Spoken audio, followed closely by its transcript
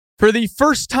For the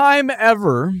first time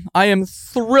ever, I am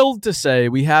thrilled to say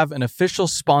we have an official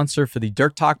sponsor for the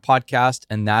Dirt Talk podcast,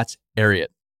 and that's Ariat.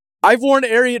 I've worn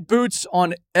Ariat boots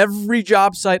on every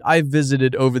job site I've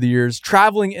visited over the years,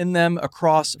 traveling in them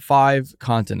across 5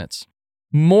 continents.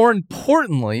 More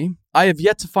importantly, I have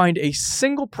yet to find a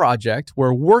single project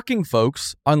where working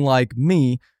folks, unlike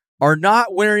me, are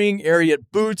not wearing Ariat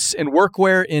boots and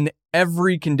workwear in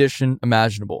every condition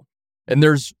imaginable. And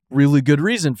there's really good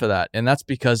reason for that, and that's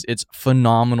because it's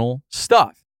phenomenal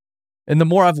stuff. And the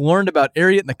more I've learned about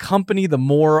Ariat and the company, the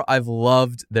more I've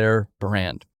loved their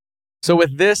brand. So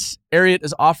with this, Ariat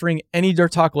is offering any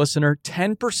Dirt Talk listener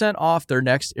 10% off their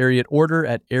next Ariat order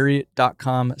at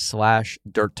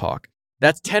ariat.com/dirttalk.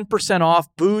 That's 10% off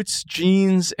boots,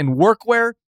 jeans, and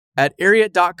workwear at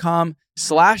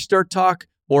ariat.com/dirttalk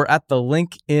or at the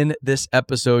link in this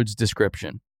episode's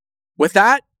description. With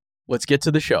that, let's get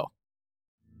to the show.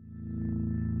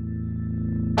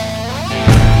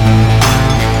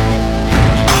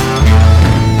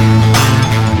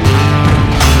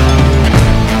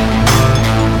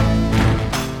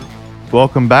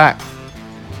 Welcome back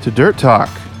to Dirt Talk.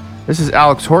 This is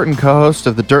Alex Horton, co-host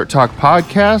of the Dirt Talk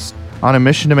podcast, on a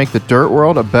mission to make the dirt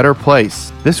world a better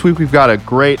place. This week we've got a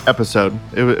great episode.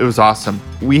 It was awesome.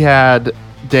 We had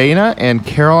Dana and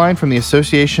Caroline from the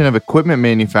Association of Equipment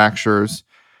Manufacturers,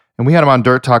 and we had them on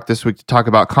Dirt Talk this week to talk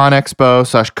about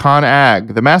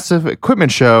ConExpo/ConAg, the massive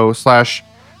equipment show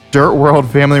 / Dirt World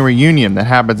family reunion that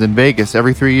happens in Vegas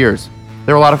every 3 years.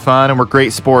 They were a lot of fun and were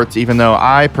great sports, even though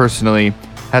I personally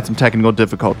had some technical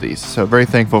difficulties, so very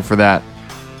thankful for that.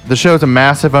 The show is a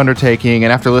massive undertaking,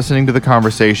 and after listening to the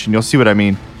conversation, you'll see what I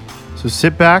mean. So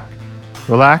sit back,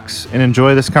 relax, and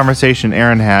enjoy this conversation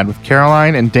Aaron had with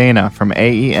Caroline and Dana from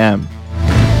AEM.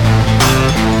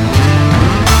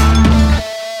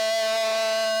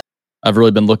 I've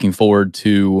really been looking forward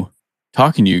to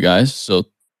talking to you guys. So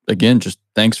again, just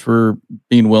thanks for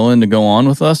being willing to go on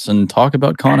with us and talk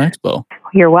about ConExpo.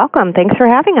 You're welcome. Thanks for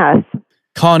having us.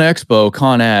 ConExpo,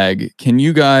 ConAg, can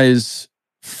you guys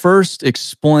first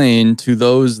explain to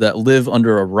those that live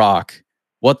under a rock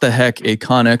what the heck a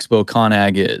ConExpo,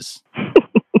 ConAg is?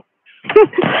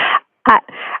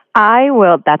 I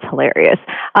will. That's hilarious.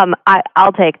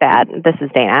 I'll take that. This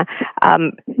is Dana.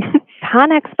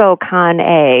 ConExpo,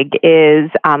 ConAg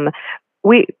is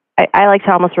I like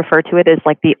to almost refer to it as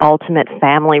like the ultimate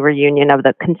family reunion of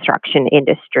the construction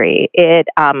industry. It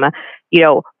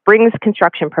brings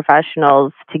construction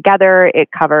professionals together.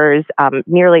 It covers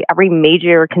nearly every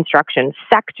major construction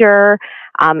sector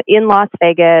in Las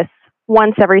Vegas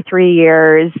once every 3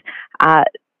 years, 5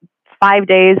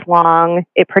 days long.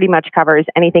 It pretty much covers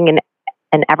anything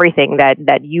and everything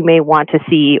that you may want to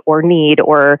see or need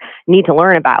to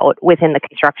learn about within the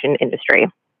construction industry.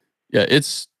 Yeah,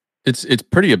 it's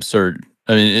pretty absurd.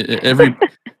 I mean,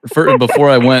 before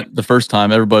I went the first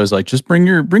time, everybody was like, "Just bring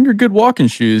your good walking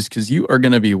shoes because you are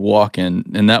going to be walking,"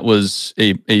 and that was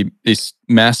a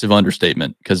massive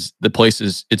understatement because the place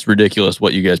it's ridiculous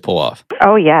what you guys pull off.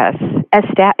 Oh yes, as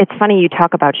staff, it's funny you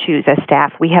talk about shoes. As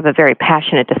staff, we have a very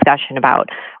passionate discussion about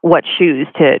what shoes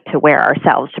to wear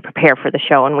ourselves to prepare for the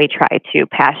show, and we try to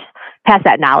pass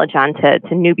that knowledge on to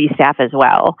newbie staff as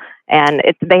well. And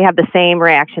they have the same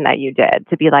reaction that you did,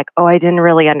 to be like, "Oh, I didn't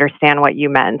really understand what you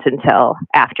meant," until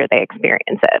after they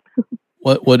experience it.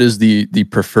 What is the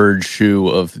preferred shoe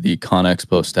of the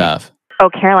ConExpo staff? Oh,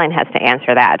 Caroline has to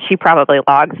answer that. She probably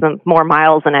logs them more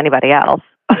miles than anybody else.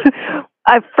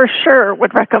 I for sure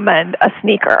would recommend a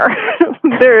sneaker.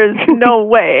 There's no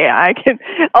way I can,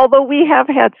 although we have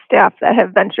had staff that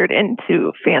have ventured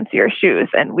into fancier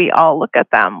shoes and we all look at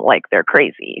them like they're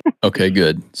crazy. Okay,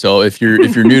 good. So if you're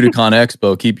new to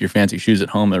ConExpo, keep your fancy shoes at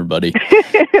home, everybody.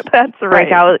 That's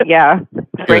right.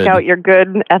 Break out your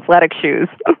good athletic shoes.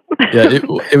 Yeah,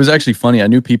 it was actually funny. I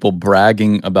knew people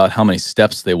bragging about how many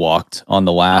steps they walked on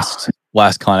the last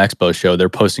ConExpo show. They're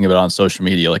posting about it on social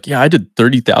media. Like, yeah, I did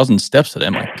 30,000 steps today.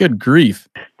 I'm like, good grief.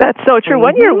 That's so true.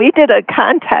 One year we did a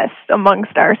contest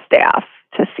amongst our staff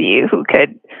to see who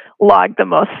could log the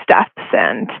most steps,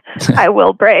 and I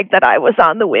will brag that I was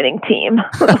on the winning team.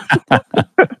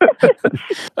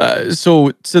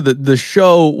 So the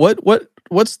show,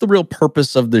 what's the real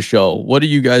purpose of the show? What do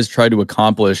you guys try to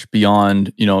accomplish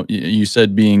beyond, you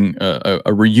said being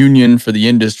a reunion for the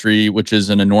industry, which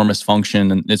is an enormous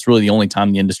function, and it's really the only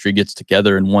time the industry gets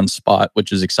together in one spot,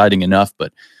 which is exciting enough.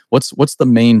 But what's the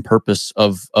main purpose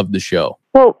of the show?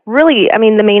 Well, really, I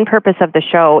mean, the main purpose of the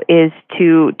show is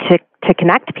to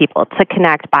connect people, to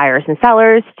connect buyers and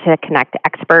sellers, to connect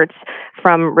experts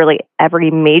from really every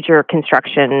major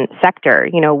construction sector.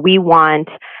 We want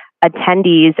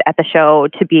attendees at the show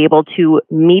to be able to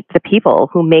meet the people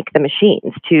who make the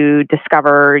machines, to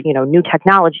discover, new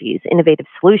technologies, innovative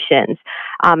solutions.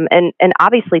 And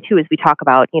obviously too, as we talk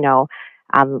about,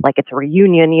 like it's a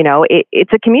reunion,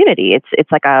 it's a community.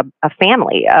 It's like a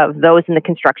family of those in the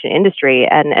construction industry,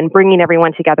 and bringing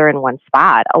everyone together in one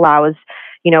spot allows,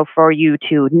 for you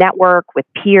to network with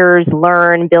peers,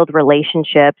 learn, build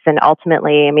relationships. And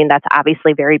ultimately, that's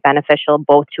obviously very beneficial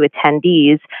both to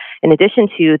attendees, in addition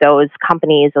to those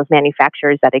companies, those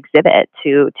manufacturers that exhibit,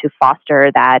 to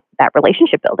foster that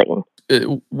relationship building.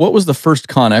 What was the first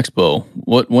ConExpo?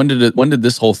 When did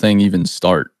this whole thing even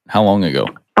start? How long ago?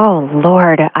 Oh,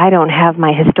 Lord, I don't have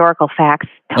my historical facts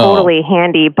totally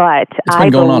handy, but it's been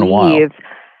going on a while.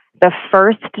 The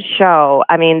first show,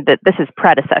 this is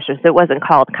predecessors. It wasn't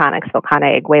called ConExpo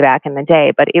ConAg way back in the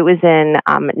day, but it was in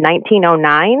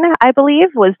 1909, I believe,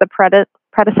 was the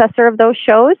predecessor of those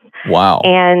shows. Wow.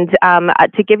 And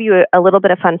to give you a little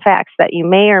bit of fun facts that you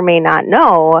may or may not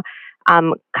know,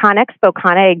 ConExpo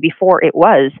ConAg, before it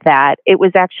was that, it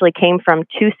was actually came from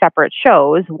two separate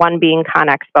shows, one being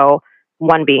ConExpo,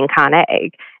 one being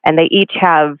ConAg. And they each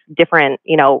have different,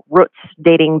 roots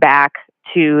dating back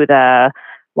to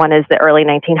one is the early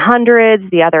 1900s.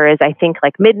 The other is, I think,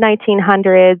 like mid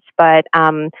 1900s. But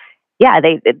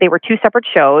they were two separate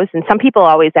shows. And some people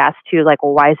always ask too, like,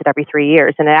 well, why is it every 3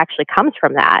 years? And it actually comes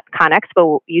from that.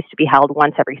 ConExpo used to be held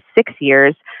once every 6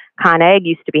 years. ConAg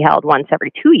used to be held once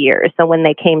every 2 years. So when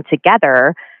they came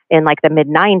together in like the mid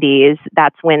 90s,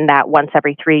 that's when that once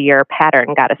every 3 year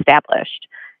pattern got established.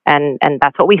 And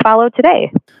that's what we follow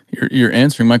today. You're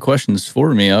answering my questions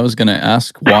for me. I was going to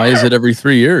ask, why is it every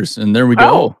 3 years? And there we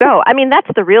go. So, that's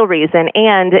the real reason.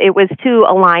 And it was to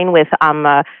align with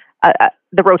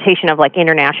the rotation of like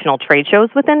international trade shows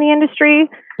within the industry.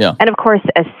 Yeah. And of course,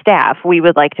 as staff, we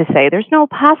would like to say there's no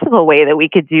possible way that we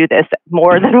could do this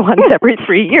more than once every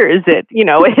 3 years.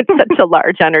 It's such a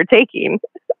large undertaking.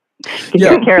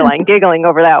 Yeah. Caroline giggling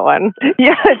over that one.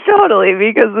 Yeah, totally.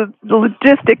 Because it's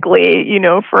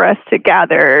logistically, for us to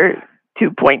gather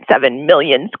 2.7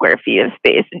 million square feet of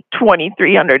space and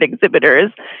 2,300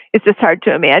 exhibitors, it's just hard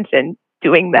to imagine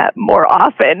doing that more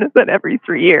often than every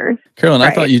 3 years. Caroline,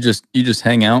 right. I thought you just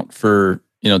hang out for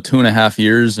 2.5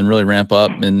 years and really ramp up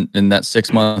in that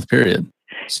 6 month period.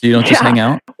 So you don't just hang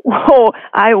out? Oh,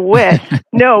 I wish.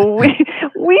 No,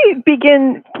 we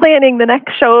begin planning the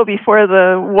next show before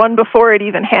the one before it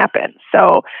even happens.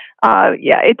 So,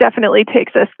 it definitely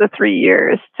takes us the 3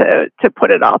 years to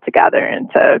put it all together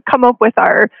and to come up with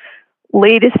our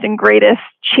latest and greatest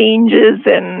changes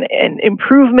and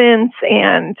improvements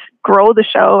and grow the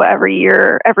show every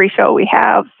year, every show we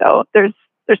have. So there's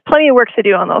plenty of work to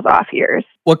do on those off years.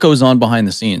 What goes on behind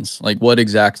the scenes? Like what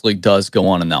exactly does go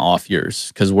on in the off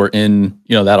years? Because we're in,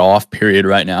 that off period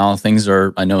right now. Things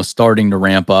are, I know, starting to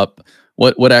ramp up.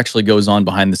 What actually goes on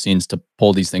behind the scenes to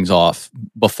pull these things off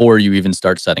before you even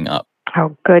start setting up?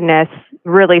 Oh, goodness.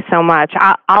 Really so much.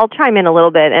 I'll chime in a little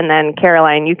bit, and then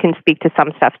Caroline, you can speak to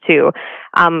some stuff too.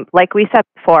 Like we said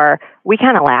before, we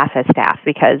kind of laugh as staff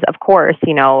because, of course,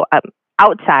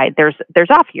 outside there's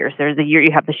off years. There's the year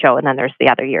you have the show, and then there's the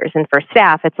other years. And for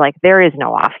staff, it's like there is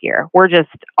no off year. We're just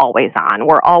always on.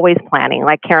 We're always planning.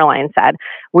 Like Caroline said,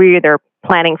 we're either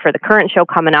planning for the current show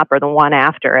coming up or the one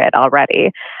after it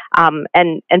already. And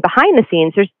behind the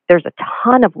scenes, there's a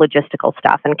ton of logistical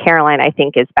stuff. And Caroline, I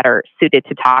think, is better suited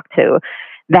to talk to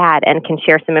that and can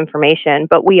share some information.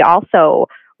 But we also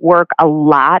work a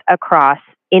lot across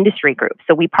industry groups.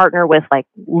 So we partner with like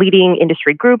leading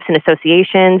industry groups and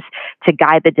associations to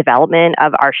guide the development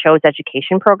of our show's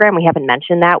education program. We haven't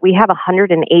mentioned that. We have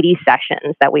 180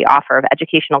 sessions that we offer of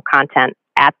educational content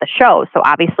at the show. So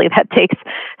obviously that takes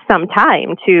some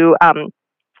time to,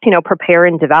 prepare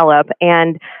and develop.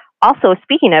 And also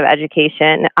speaking of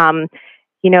education,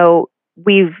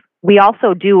 we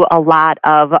also do a lot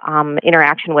of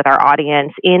interaction with our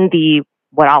audience in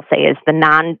what I'll say is the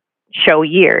non-show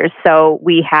years. So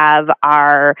we have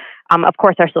our, of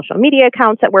course, our social media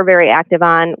accounts that we're very active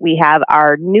on. We have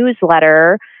our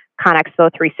newsletter, ConExpo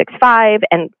 365,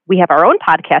 and we have our own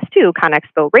podcast too,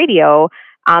 ConExpo Radio.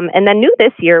 And then new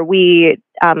this year, we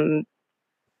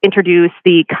introduced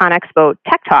the ConExpo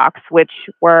Tech Talks, which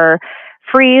were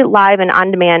free, live, and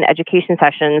on-demand education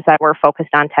sessions that were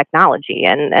focused on technology.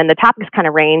 And the topics kind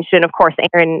of ranged. And of course,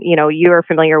 Aaron, you are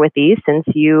familiar with these since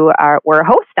you were a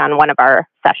host on one of our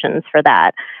sessions for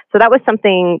that. So that was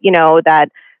something, that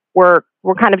we're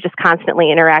kind of just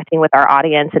constantly interacting with our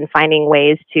audience and finding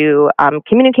ways to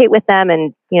communicate with them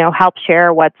and, help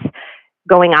share what's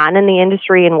going on in the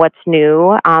industry and what's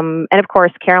new. And of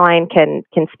course, Caroline can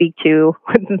speak to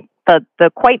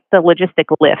quite the logistic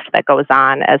lift that goes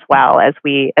on as well as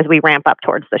we ramp up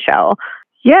towards the show.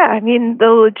 Yeah, I mean, the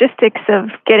logistics of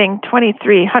getting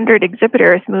 2,300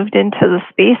 exhibitors moved into the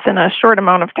space in a short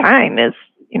amount of time is,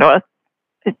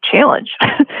 a challenge.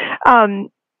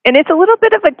 And it's a little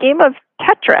bit of a game of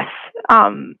Tetris.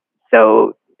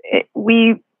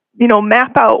 We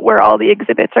map out where all the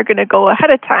exhibits are going to go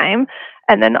ahead of time.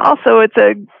 And then also it's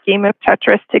a game of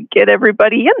Tetris to get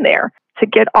everybody in there, to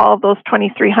get all of those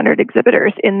 2,300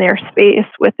 exhibitors in their space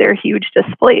with their huge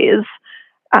displays.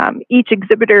 Each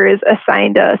exhibitor is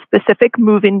assigned a specific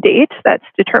move-in date that's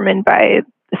determined by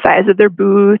the size of their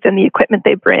booth and the equipment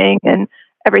they bring and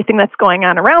everything that's going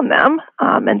on around them.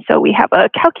 And so we have a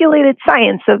calculated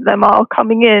science of them all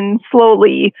coming in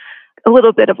slowly, a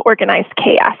little bit of organized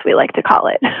chaos, we like to call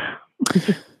it.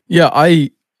 Yeah, I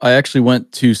actually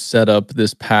went to set up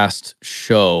this past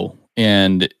show,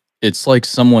 and it's like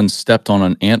someone stepped on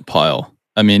an ant pile.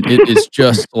 I mean, it is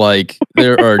just like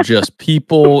there are just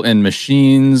people and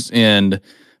machines and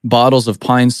bottles of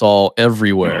Pine Sol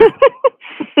everywhere.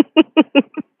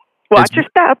 Watch your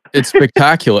step. It's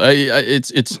spectacular.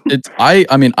 I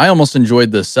almost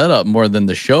enjoyed the setup more than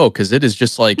the show, because it is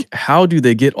just like, how do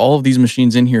they get all of these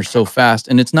machines in here so fast?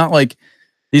 And it's not like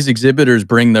these exhibitors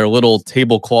bring their little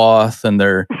tablecloth and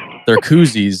their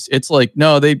koozies. It's like,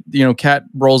 no, Cat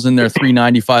rolls in their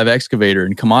 395 excavator,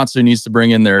 and Komatsu needs to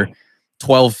bring in their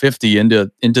 1250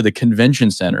 into the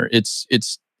convention center.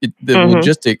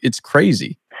 Logistic. It's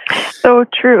crazy. So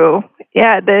true.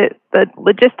 Yeah, the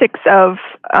logistics of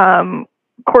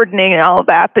coordinating all of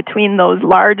that between those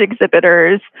large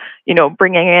exhibitors,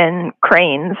 bringing in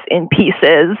cranes in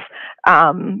pieces.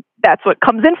 That's what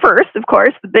comes in first, of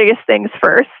course, the biggest things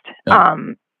first. Yeah.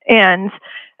 And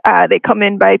they come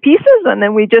in by pieces, and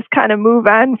then we just kind of move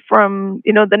on from,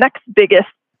 the next biggest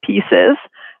pieces.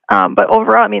 But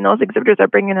overall, I mean, those exhibitors are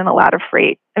bringing in a lot of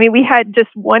freight. I mean, we had just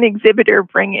one exhibitor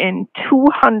bring in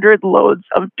 200 loads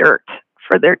of dirt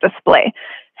for their display.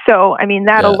 So, I mean,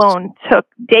 that alone took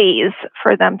days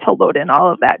for them to load in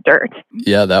all of that dirt.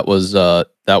 Yeah, that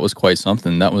was quite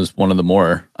something. That was one of the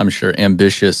more, I'm sure,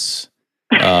 ambitious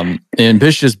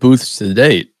booths to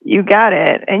date. You got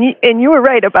it. And you were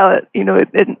right about,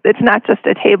 it's not just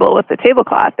a table with a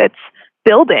tablecloth. It's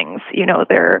buildings.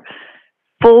 They're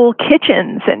full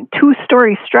kitchens and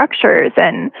 2-story structures,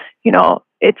 and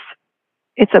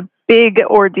it's a big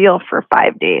ordeal for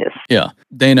 5 days. Yeah,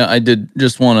 Dana, I did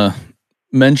just want to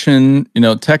mention,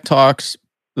 Tech Talks,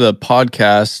 the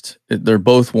podcast, they're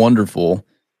both wonderful.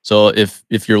 So if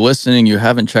you're listening, you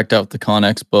haven't checked out the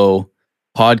ConExpo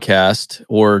podcast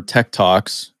or Tech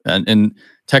Talks, and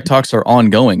Tech Talks are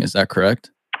ongoing. Is that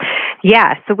correct?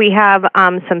 Yeah, so we have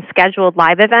some scheduled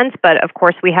live events, but of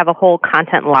course we have a whole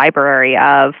content library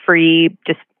of free,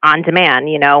 just on demand.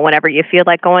 Whenever you feel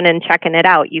like going and checking it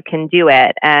out, you can do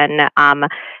it. And they're on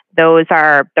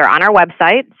our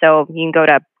website, so you can go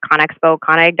to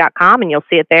conexpoconag.com and you'll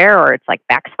see it there, or it's like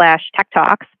 /Tech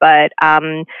Talks. But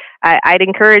I'd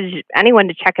encourage anyone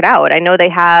to check it out. I know they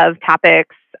have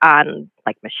topics on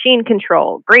like machine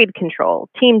control, grade control,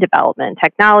 team development,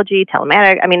 technology,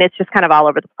 telematics. I mean, it's just kind of all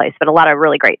over the place, but a lot of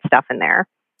really great stuff in there.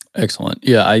 Excellent.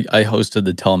 Yeah, I hosted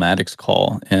the telematics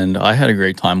call, and I had a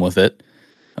great time with it.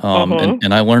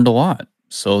 And I learned a lot.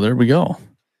 So there we go.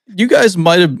 You guys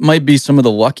might be some of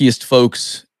the luckiest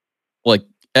folks like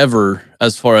ever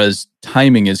as far as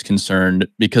timing is concerned,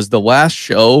 because the last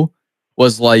show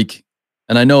was like,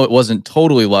 and I know it wasn't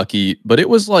totally lucky, but it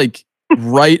was like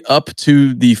right up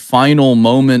to the final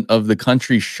moment of the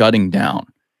country shutting down.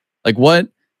 Like what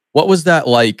was that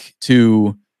like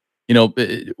to,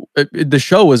 the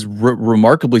show was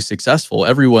remarkably successful.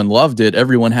 Everyone loved it.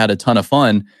 Everyone had a ton of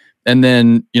fun. And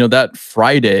then, that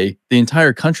Friday, the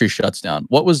entire country shuts down.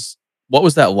 What was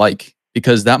that like?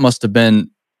 Because that must have been,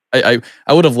 I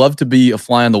would have loved to be a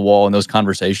fly on the wall in those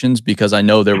conversations, because I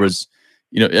know there was,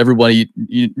 everybody,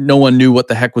 no one knew what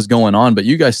the heck was going on, but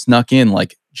you guys snuck in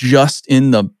like just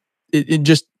in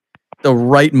just the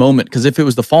right moment. Because if it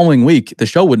was the following week, the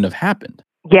show wouldn't have happened.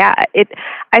 Yeah,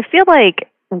 I feel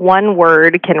like one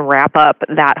word can wrap up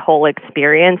that whole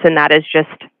experience, and that is just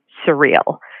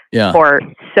surreal. Yeah. For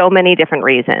so many different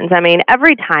reasons. I mean,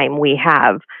 every time we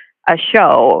have a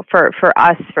show for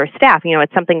us, for staff,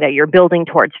 it's something that you're building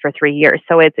towards for 3 years.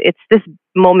 So it's this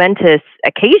momentous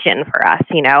occasion for us,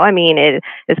 I mean,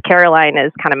 as Caroline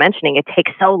is kind of mentioning, it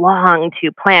takes so long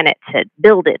to plan it, to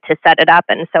build it, to set it up.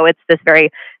 And so it's this very,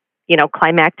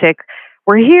 climactic,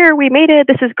 we're here, we made it,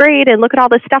 this is great, and look at all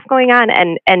this stuff going on.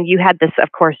 And you had this,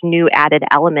 of course, new added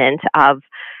element of,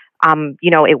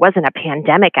 it wasn't a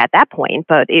pandemic at that point,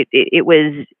 but it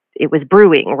was was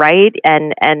brewing, right?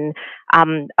 And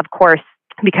of course,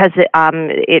 because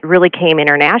it really came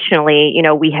internationally,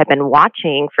 we had been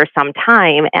watching for some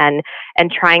time and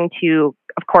trying to,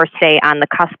 of course, stay on the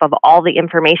cusp of all the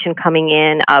information coming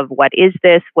in of what is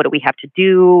this, what do we have to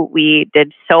do. We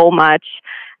did so much,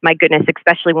 my goodness,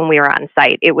 especially when we were on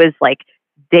site. It was like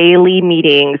daily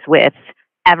meetings with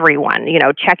everyone,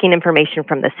 checking information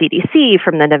from the CDC,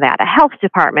 from the Nevada Health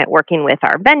Department, working with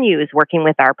our venues, working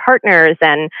with our partners,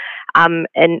 and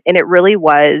it really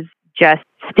was just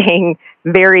staying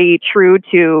very true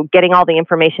to getting all the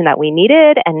information that we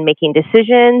needed and making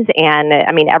decisions. And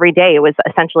I mean, every day it was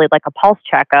essentially like a pulse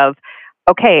check of,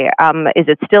 okay, is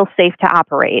it still safe to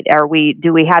operate?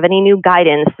 Do we have any new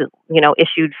guidance,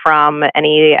 issued from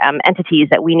any entities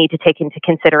that we need to take into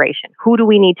consideration? Who do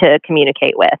we need to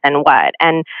communicate with and what?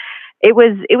 And it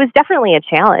was definitely a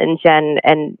challenge.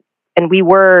 And we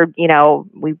were,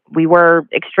 we were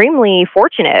extremely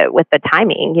fortunate with the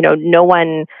timing. No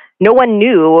one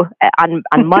knew on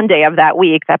Monday of that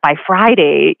week that by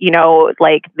Friday,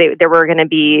 there were going to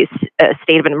be a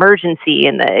state of emergency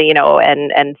and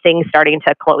and things starting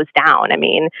to close down. I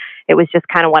mean, it was just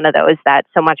kind of one of those that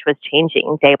so much was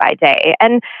changing day by day.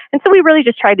 And so we really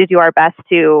just tried to do our best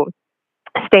to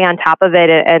stay on top of it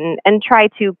and try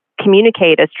to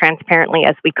communicate as transparently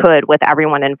as we could with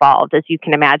everyone involved. As you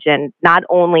can imagine, not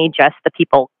only just the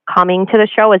people coming to the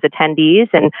show as attendees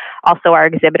and also our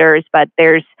exhibitors, but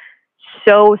there's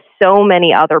so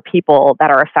many other people that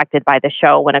are affected by the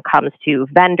show when it comes to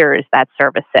vendors that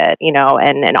service it,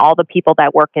 and all the people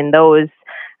that work in those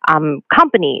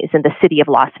companies in the city of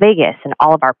Las Vegas and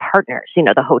all of our partners,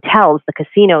 the hotels, the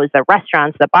casinos, the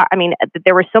restaurants, the bar. I mean,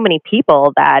 there were so many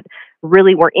people that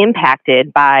really were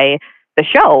impacted by the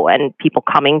show and people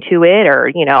coming to it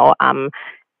or,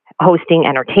 hosting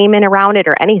entertainment around it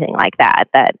or anything like that,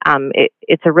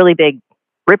 it's a really big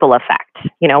ripple effect,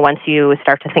 once you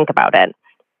start to think about it.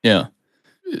 Yeah.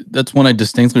 That's when I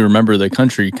distinctly remember the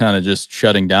country kind of just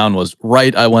shutting down was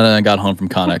right when I got home from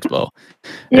ConExpo.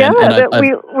 We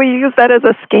use that as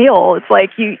a scale. It's like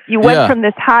you went from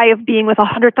this high of being with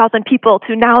 100,000 people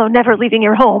to now never leaving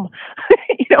your home.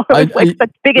 It was like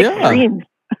such big extremes.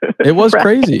 It was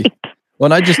crazy.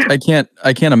 Well, I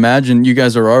can't imagine you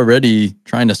guys are already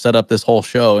trying to set up this whole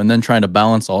show and then trying to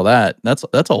balance all that. That's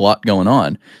a lot going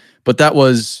on. But that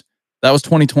was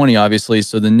 2020, obviously.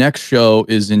 So the next show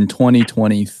is in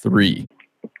 2023.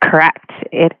 Correct.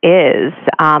 It is.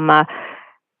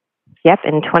 Yep,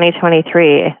 in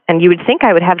 2023. And you would think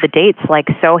I would have the dates like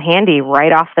so handy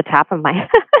right off the top of my head.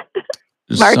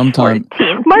 March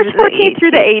 14th. March 14th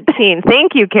through the 18th.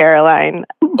 Thank you, Caroline.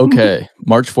 Okay,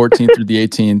 March 14th through the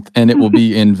 18th. And it will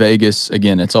be in Vegas.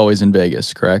 Again, it's always in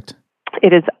Vegas, correct?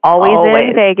 It is always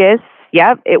in Vegas.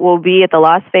 Yep, it will be at the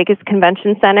Las Vegas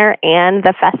Convention Center and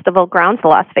the festival grounds, the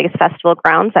Las Vegas Festival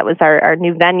Grounds. That was our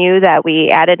new venue that we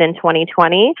added in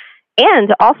 2020.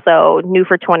 And also new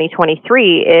for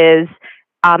 2023 is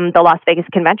the Las Vegas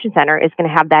Convention Center is going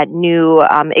to have that new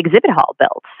exhibit hall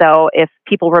built. So if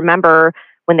people remember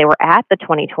when they were at the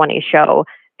 2020 show,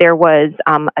 there was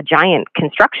a giant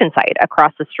construction site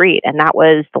across the street, and that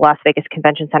was the Las Vegas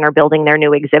Convention Center building their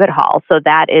new exhibit hall. So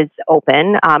that is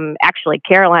open. Actually,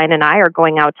 Caroline and I are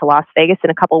going out to Las Vegas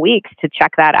in a couple weeks to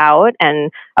check that out.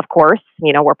 And of course,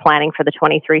 we're planning for the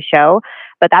 23 show,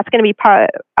 but that's going to be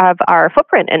part of our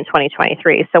footprint in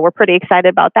 2023. So we're pretty excited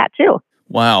about that too.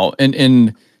 Wow.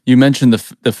 And you mentioned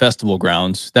the festival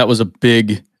grounds. That was a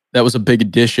big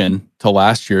addition to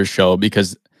last year's show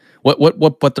because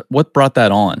what brought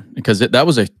that on? Because that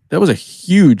was a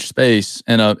huge space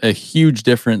and a huge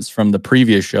difference from the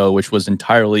previous show, which was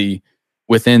entirely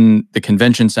within the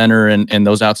convention center and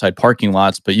those outside parking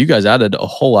lots. But you guys added a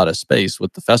whole lot of space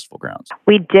with the festival grounds.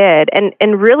 We did,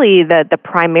 and really the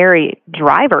primary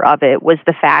driver of it was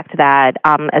the fact that,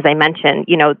 as I mentioned,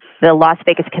 the Las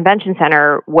Vegas Convention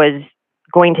Center was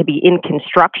going to be in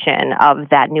construction of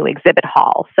that new exhibit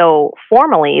hall. So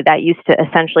formally, that used to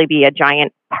essentially be a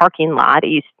giant parking lot.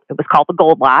 It was called the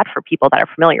Gold Lot for people that are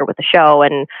familiar with the show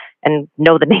and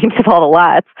know the names of all the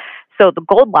lots. So the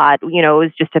Gold Lot,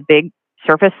 is just a big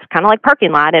surface, kind of like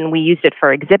parking lot, and we used it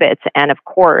for exhibits. And of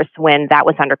course, when that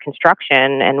was under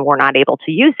construction and we're not able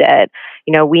to use it,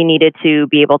 we needed to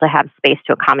be able to have space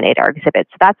to accommodate our exhibits.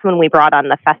 So that's when we brought on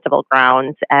the festival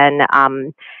grounds, and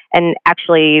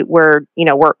actually we're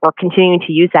continuing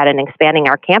to use that and expanding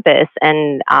our campus.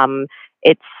 And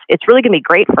it's really going to be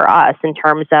great for us in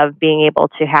terms of being able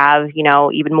to have,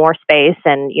 even more space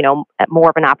and, more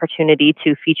of an opportunity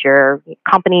to feature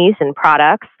companies and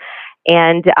products.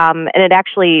 And it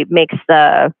actually makes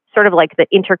the sort of like the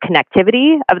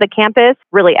interconnectivity of the campus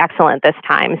really excellent this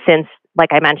time, since like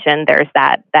I mentioned, there's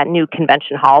that new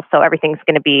convention hall. So everything's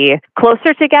going to be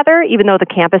closer together, even though the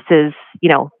campus is,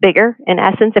 bigger in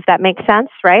essence, if that makes sense,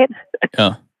 right?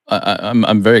 Yeah,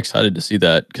 I'm very excited to see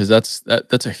that, because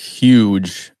that's a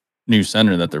huge new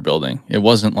center that they're building. It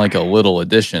wasn't like a little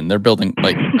addition. They're building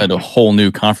like at a whole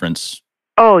new conference.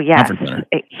 Oh, yes.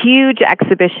 A huge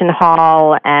exhibition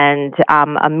hall and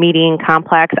a meeting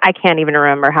complex. I can't even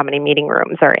remember how many meeting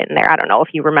rooms are in there. I don't know if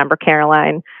you remember,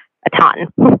 Caroline. A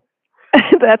ton.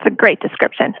 That's a great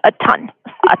description. A ton.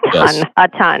 Yes. A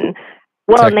ton.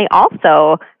 Well, and they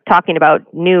also, talking about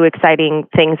new exciting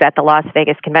things at the Las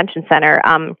Vegas Convention Center,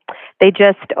 they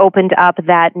just opened up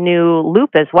that new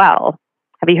loop as well.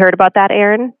 Have you heard about that,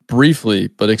 Aaron? Briefly,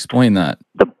 but explain that.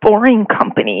 The Boring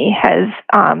Company has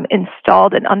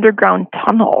installed an underground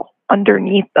tunnel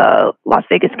underneath the Las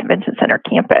Vegas Convention Center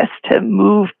campus to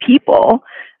move people,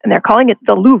 and they're calling it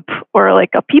the Loop, or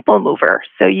like a people mover.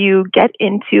 So you get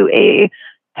into a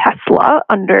Tesla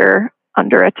under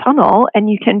a tunnel, and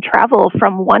you can travel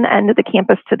from one end of the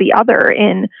campus to the other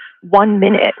in 1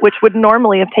 minute, which would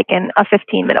normally have taken a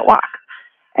 15-minute walk.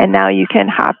 And now you can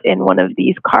hop in one of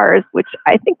these cars, which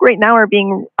I think right now are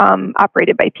being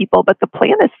operated by people, but the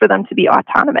plan is for them to be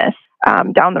autonomous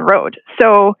down the road.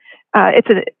 So it's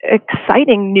an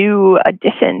exciting new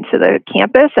addition to the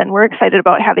campus, and we're excited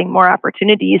about having more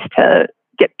opportunities to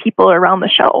get people around the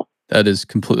show. That is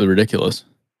completely ridiculous.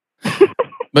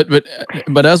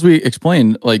 But as we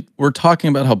explained, like, we're talking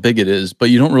about how big it is, but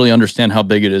you don't really understand how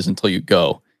big it is until you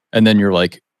go. And then you're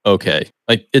like, okay,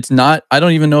 like, it's not, I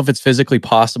don't even know if it's physically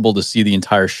possible to see the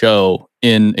entire show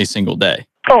in a single day.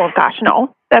 Oh gosh,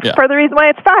 no. That's part of the reason why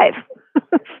it's 5.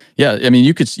 Yeah, I mean,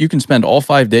 you can spend all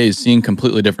 5 days seeing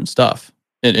completely different stuff,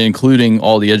 including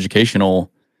all the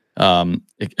educational,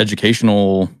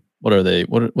 what are they?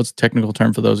 What's the technical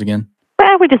term for those again?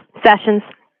 We just sessions.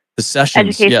 The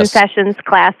sessions, education sessions,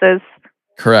 classes.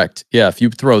 Correct. Yeah, if you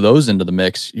throw those into the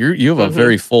mix, you have a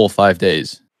very full 5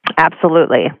 days.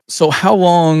 Absolutely. So how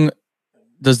long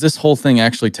does this whole thing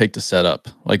actually take to set up?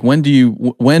 Like,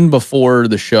 when before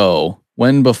the show,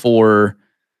 when before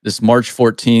this March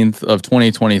 14th of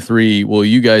 2023, will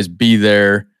you guys be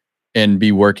there and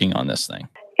be working on this thing?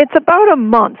 It's about a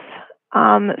month.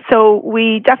 So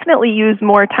we definitely use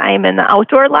more time in the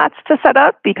outdoor lots to set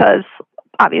up, because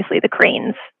obviously the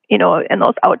cranes, and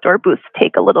those outdoor booths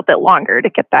take a little bit longer to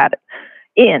get that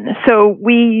in. So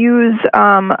we use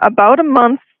about a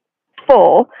month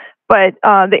full, but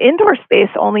the indoor space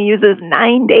only uses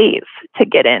 9 days to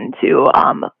get into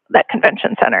that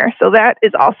convention center. So that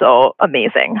is also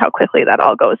amazing how quickly that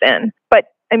all goes in. But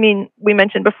I mean, we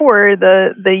mentioned before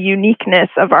the uniqueness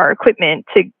of our equipment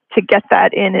to get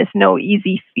that in is no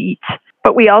easy feat.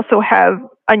 But we also have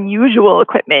unusual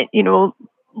equipment,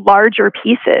 larger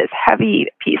pieces, heavy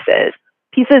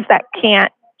pieces that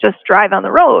can't just drive on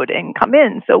the road and come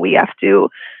in. So we have to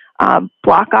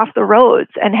block off the roads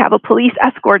and have a police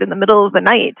escort in the middle of the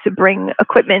night to bring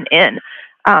equipment in.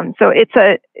 So it's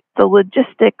a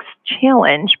logistics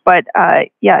challenge, but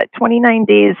 29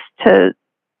 days to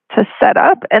set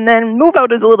up, and then move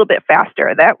out is a little bit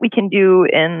faster. That we can do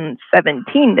in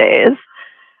 17 days.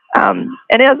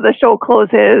 And as the show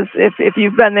closes, if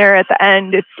you've been there at the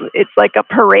end, it's like a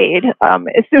parade.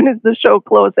 As soon as the show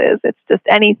closes, it's just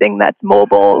anything that's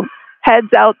mobile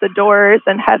heads out the doors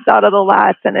and heads out of the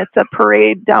lots, and it's a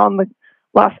parade down the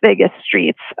Las Vegas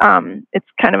streets. It's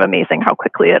kind of amazing how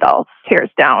quickly it all tears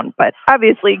down. But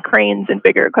obviously, cranes and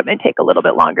bigger equipment take a little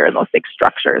bit longer, and those big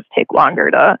structures take longer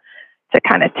to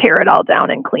kind of tear it all down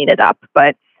and clean it up.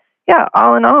 But yeah,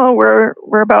 all in all,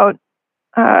 we're about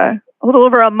a little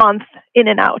over a month in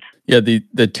and out. Yeah, the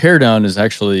teardown is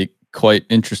actually quite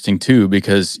interesting too,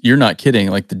 because you're not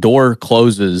kidding. Like, the door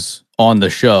closes on the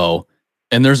show,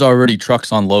 and there's already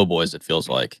trucks on lowboys, it feels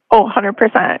like. Oh,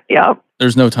 100%. Yeah.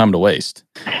 There's no time to waste.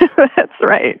 That's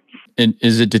right. And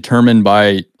is it determined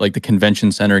by, like, the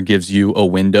convention center gives you a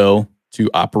window to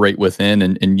operate within,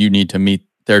 and you need to meet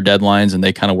their deadlines, and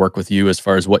they kind of work with you as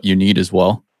far as what you need as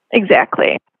well?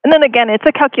 Exactly. And then again, it's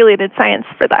a calculated science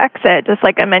for the exit, just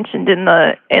like I mentioned in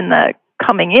the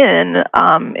coming in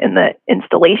the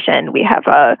installation. We have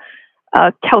a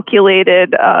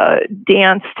calculated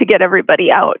dance to get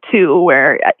everybody out too,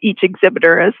 where each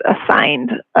exhibitor is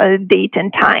assigned a date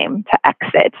and time to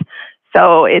exit.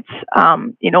 So it's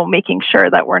making sure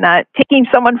that we're not taking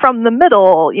someone from the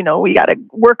middle. We got to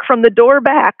work from the door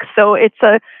back. So it's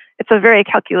a very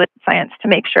calculated science to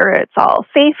make sure it's all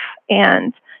safe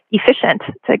and efficient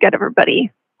to get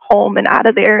everybody home and out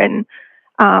of there, and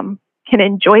can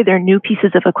enjoy their new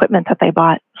pieces of equipment that they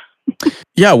bought.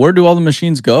 Yeah, where do all the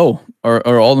machines go?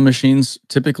 Are all the machines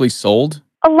typically sold?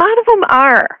 A lot of them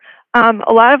are.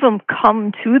 A lot of them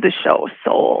come to the show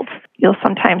sold. You'll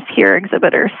sometimes hear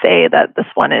exhibitors say that this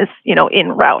one is, en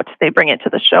route. They bring it to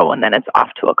the show and then it's off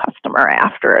to a customer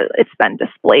after it's been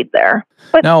displayed there.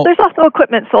 But Now, there's also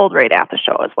equipment sold right at the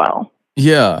show as well.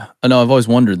 yeah, I know. I've always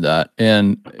wondered that,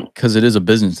 and because it is a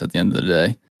business at the end of the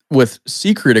day. With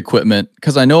secret equipment,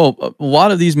 because I know a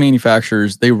lot of these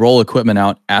manufacturers, they roll equipment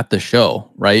out at the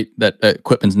show, right? That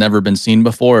equipment's never been seen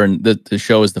before, and the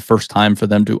show is the first time for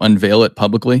them to unveil it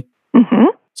publicly. Mm-hmm.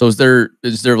 So is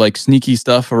there like sneaky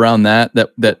stuff around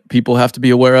that people have to be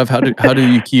aware of? How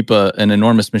do you keep an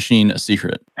enormous machine a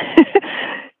secret?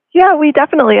 Yeah, we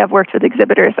definitely have worked with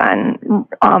exhibitors on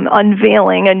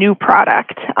unveiling a new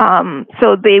product.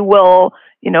 So they will,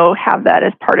 have that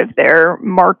as part of their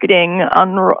marketing,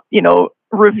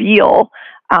 reveal.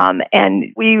 And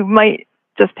we might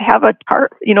just have a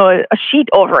tarp, a sheet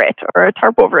over it or a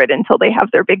tarp over it until they have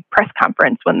their big press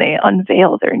conference when they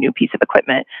unveil their new piece of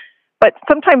equipment. But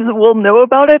sometimes we'll know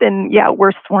about it, and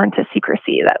we're sworn to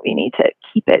secrecy that we need to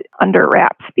keep it under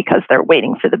wraps because they're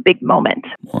waiting for the big moment.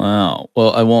 Wow.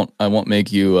 Well, I won't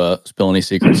make you spill any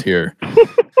secrets here.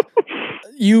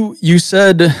 You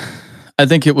said, I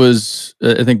think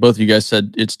both of you guys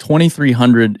said it's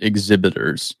 2,300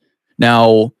 exhibitors.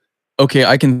 Now, okay,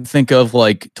 I can think of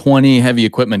like 20 heavy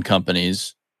equipment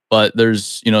companies, but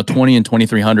there's, 20 and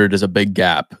 2,300 is a big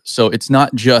gap. So it's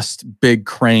not just big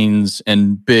cranes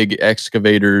and big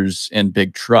excavators and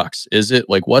big trucks, is it?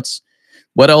 Like what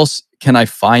else can I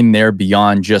find there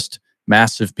beyond just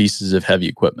massive pieces of heavy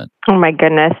equipment? Oh my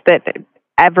goodness, that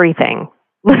everything.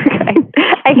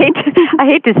 I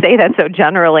hate to say that so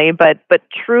generally, but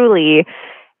truly,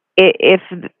 if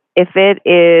it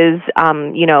is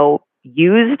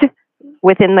used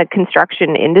within the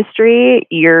construction industry,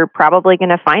 you're probably going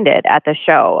to find it at the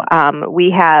show.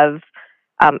 We have.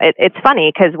 It's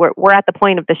funny because we're at the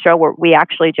point of the show where we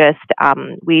actually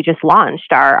just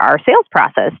launched our sales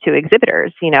process to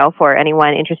exhibitors. For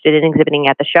anyone interested in exhibiting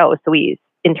at the show. So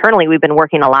internally we've been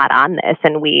working a lot on this,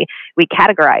 and we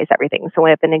categorize everything. So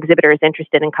if an exhibitor is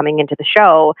interested in coming into the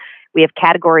show, we have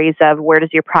categories of where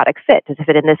does your product fit? Does it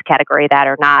fit in this category, that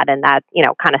or not? And that,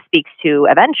 kind of speaks to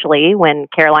eventually when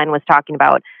Caroline was talking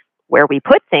about where we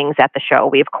put things at the show,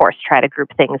 we of course try to group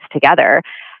things together.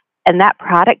 And that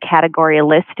product category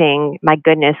listing, my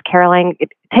goodness, Caroline,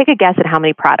 take a guess at how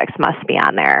many products must be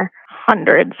on there.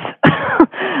 Hundreds.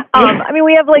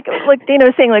 We have like Dana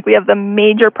was saying, we have the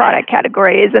major product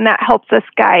categories, and that helps us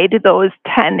guide those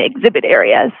 10 exhibit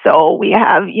areas. So we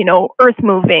have, earth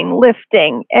moving,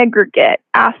 lifting, aggregate,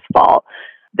 asphalt,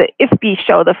 the IFB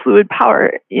show, the fluid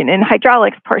power and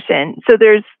hydraulics portion. So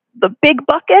there's the big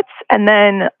buckets, and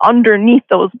then underneath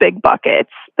those big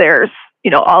buckets, there's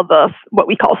all the what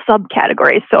we call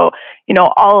subcategories. So,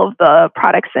 all of the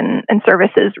products and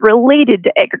services related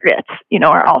to aggregates,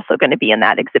 are also going to be in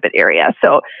that exhibit area.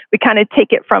 So we kind of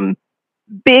take it from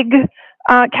big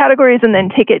categories and then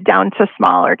take it down to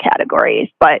smaller categories.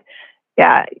 But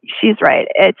yeah, she's right.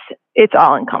 It's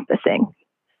all encompassing.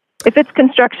 If it's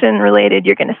construction related,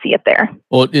 you're going to see it there.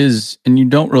 Well, it is, and you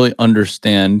don't really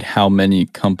understand how many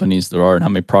companies there are and how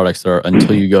many products there are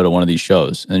until you go to one of these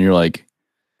shows. And you're like,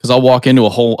 because I'll walk into a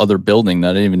whole other building that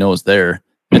I didn't even know was there.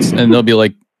 And there'll be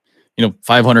like,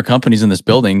 500 companies in this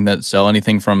building that sell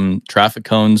anything from traffic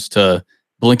cones to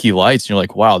blinky lights. And you're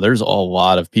like, wow, there's a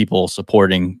lot of people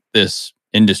supporting this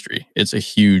industry. It's a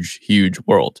huge, huge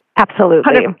world.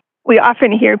 Absolutely. We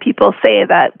often hear people say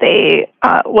that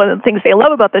one of the things they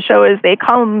love about the show is they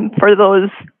come for those,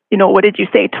 what did you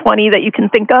say, 20 that you can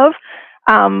think of?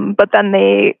 But then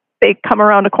they come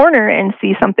around a corner and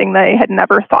see something they had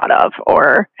never thought of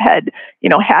or had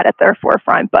at their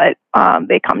forefront, but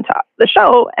they come to the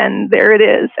show and there it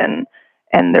is,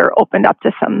 and they're opened up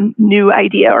to some new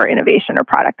idea or innovation or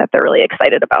product that they're really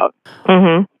excited about.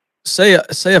 Mm-hmm.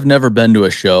 Say I've never been to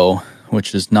a show,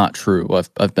 which is not true.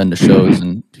 I've been to shows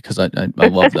and because I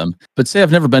love them, but say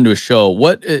I've never been to a show.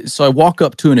 So I walk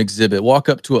up to an exhibit, walk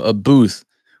up to a booth.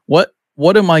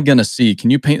 What am I going to see?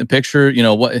 Can you paint the picture?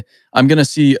 What I'm going to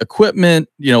see equipment,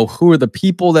 who are the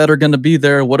people that are going to be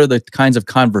there? What are the kinds of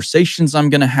conversations I'm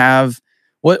going to have?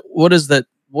 What is the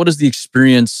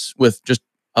experience with just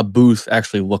a booth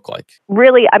actually look like?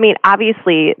 Really,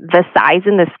 obviously the size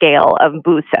and the scale of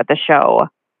booths at the show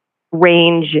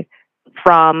range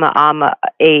from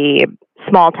a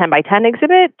small 10 by 10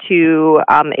 exhibit to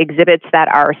exhibits that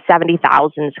are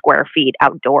 70,000 square feet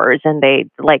outdoors. And they,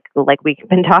 like we've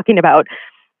been talking about,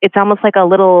 it's almost like a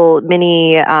little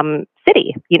mini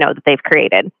city, that they've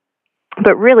created.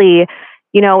 But really,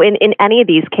 in any of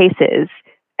these cases,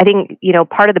 I think,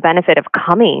 part of the benefit of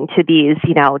coming to these,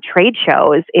 trade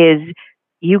shows is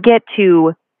you get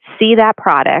to see that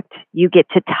product, you get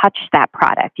to touch that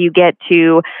product, you get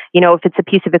to, if it's a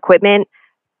piece of equipment,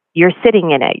 you're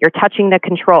sitting in it, you're touching the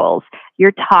controls,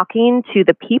 you're talking to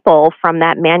the people from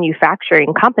that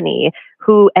manufacturing company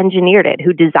who engineered it,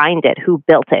 who designed it, who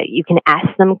built it. You can ask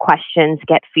them questions,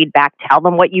 get feedback, tell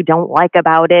them what you don't like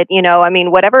about it.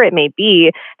 Whatever it may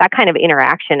be, that kind of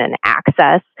interaction and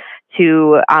access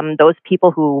to those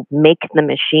people who make the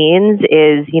machines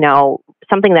is,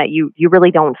 something that you really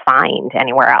don't find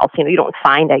anywhere else. You don't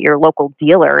find at your local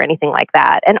dealer or anything like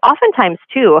that. And oftentimes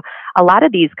too, a lot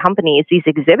of these companies, these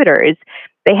exhibitors,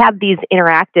 they have these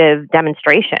interactive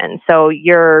demonstrations. So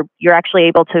you're actually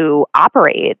able to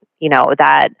operate,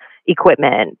 that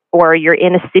equipment, or you're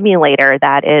in a simulator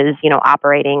that is,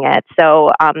 operating it. So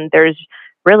there's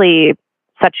really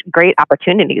such great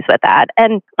opportunities with that.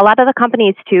 And a lot of the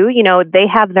companies too, they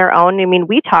have their own,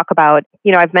 we talk about,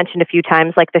 I've mentioned a few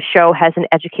times, like the show has an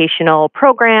educational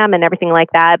program and everything like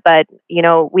that. But,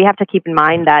 we have to keep in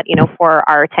mind that, for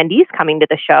our attendees coming to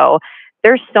the show,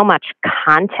 there's so much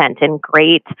content and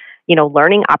great,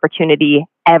 learning opportunity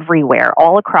everywhere,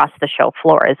 all across the show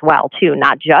floor as well, too.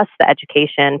 Not just the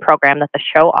education program that the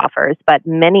show offers, but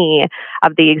many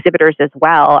of the exhibitors as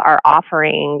well are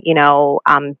offering,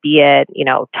 be it,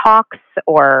 talks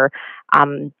or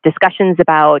discussions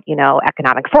about,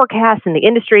 economic forecasts in the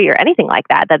industry or anything like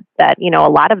that, a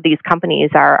lot of these companies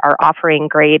are offering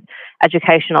great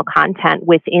educational content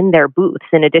within their booths,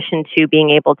 in addition to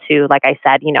being able to, like I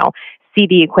said, see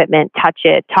the equipment, touch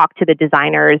it, talk to the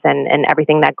designers and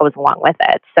everything that goes along with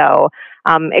it. So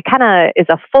it kind of is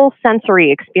a full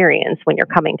sensory experience when you're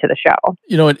coming to the show.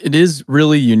 It is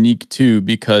really unique too,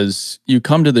 because you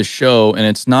come to the show and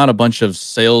it's not a bunch of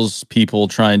salespeople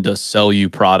trying to sell you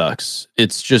products.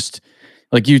 It's just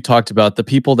like you talked about, the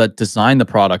people that design the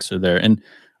products are there. And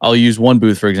I'll use one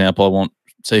booth, for example. I won't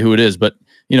say who it is, but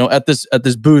at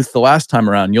this booth the last time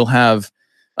around, you'll have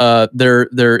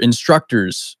their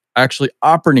instructors actually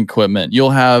operating equipment.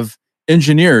 You'll have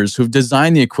engineers who've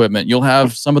designed the equipment. You'll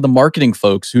have some of the marketing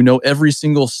folks who know every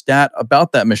single stat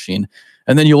about that machine.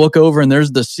 And then you look over and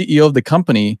there's the CEO of the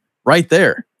company right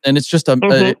there. And it's just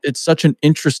it's such an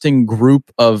interesting group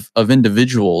of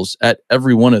individuals at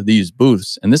every one of these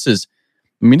booths. And this is,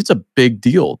 it's a big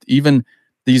deal. Even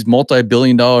these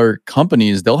multi-billion-dollar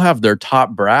companies, they'll have their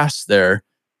top brass there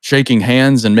shaking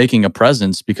hands and making a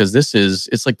presence, because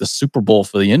it's like the Super Bowl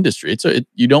for the industry.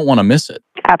 You don't want to miss it.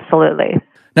 Absolutely.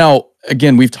 Now,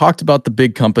 again, we've talked about the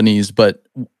big companies, but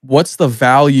what's the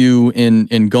value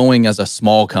in going as a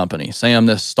small company? Say I'm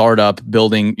this startup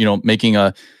building, making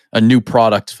a new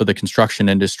product for the construction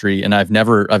industry, and I've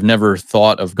never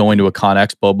thought of going to a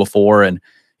ConExpo before, and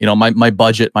my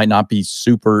budget might not be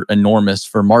super enormous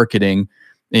for marketing,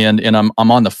 and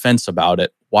I'm on the fence about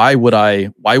it. Why would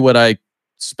I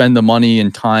spend the money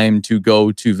and time to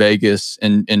go to Vegas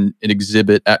and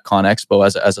exhibit at ConExpo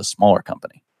as a smaller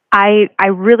company? I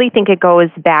really think it goes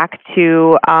back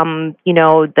to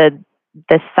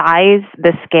the size,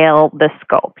 the scale, the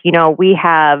scope. We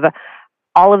have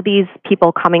all of these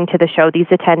people coming to the show, these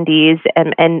attendees,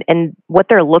 and what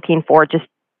they're looking for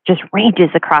just ranges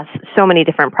across so many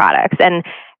different products. And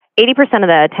 80% of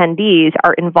the attendees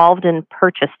are involved in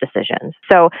purchase decisions.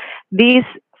 So these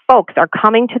folks are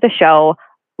coming to the show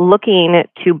looking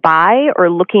to buy or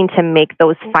looking to make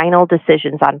those final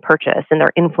decisions on purchase, and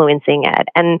they're influencing it.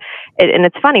 And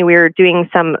it's funny, we were doing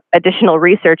some additional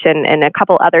research and a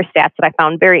couple other stats that I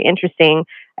found very interesting.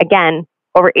 Again,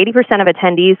 over 80% of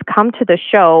attendees come to the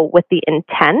show with the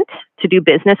intent to do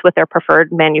business with their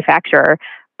preferred manufacturer,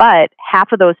 but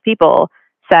half of those people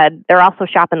said they're also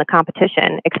shopping the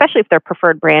competition, especially if their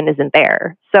preferred brand isn't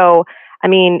there. So,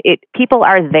 people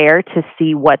are there to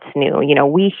see what's new.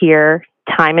 We hear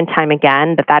time and time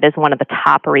again that is one of the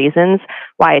top reasons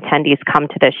why attendees come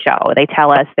to this show. They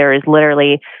tell us there is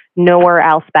literally nowhere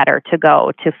else better to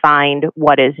go to find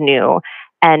what is new.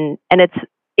 And it's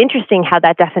interesting how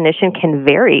that definition can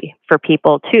vary for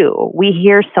people too. We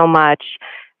hear so much,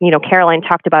 Caroline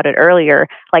talked about it earlier,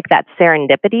 like that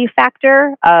serendipity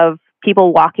factor of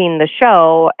people walking the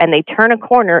show and they turn a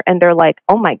corner and they're like,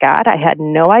 oh my God, I had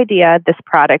no idea this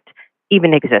product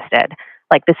even existed.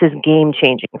 Like, this is game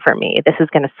changing for me. This is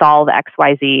going to solve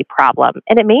XYZ problem.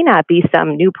 And it may not be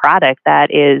some new product that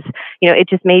is, it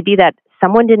just may be that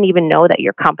someone didn't even know that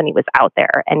your company was out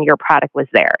there and your product was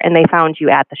there and they found you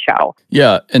at the show.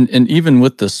 Yeah. And even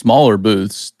with the smaller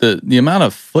booths, the amount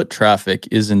of foot traffic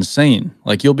is insane.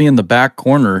 Like, you'll be in the back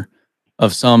corner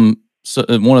of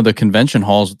one of the convention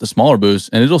halls with the smaller booths,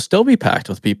 and it'll still be packed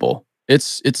with people.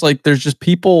 It's like there's just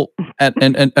people at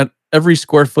every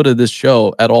square foot of this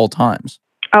show at all times.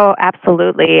 Oh,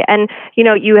 absolutely. And,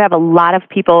 you have a lot of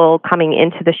people coming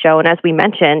into the show. And as we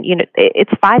mentioned,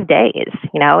 it's 5 days,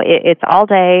 it's all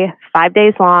day, 5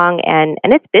 days long, and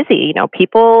it's busy.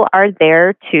 People are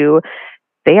there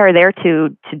they are there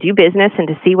to do business and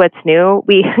to see what's new.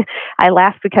 I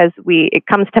laugh because it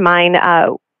comes to mind,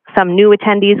 some new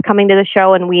attendees coming to the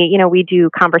show, and we do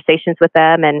conversations with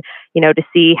them and, to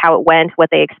see how it went, what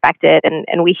they expected.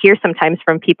 And we hear sometimes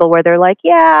from people where they're like,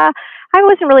 yeah, I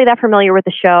wasn't really that familiar with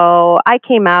the show. I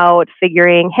came out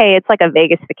figuring, hey, it's like a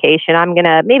Vegas vacation. I'm going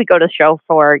to maybe go to the show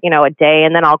for, a day,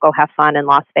 and then I'll go have fun in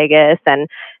Las Vegas. And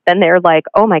then they're like,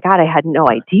 oh my God, I had no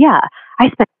idea. I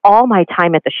spent all my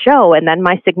time at the show, and then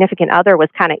my significant other was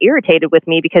kind of irritated with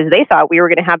me because they thought we were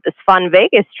going to have this fun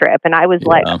Vegas trip. And I was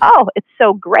like, oh, it's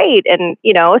so great. And,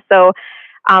 so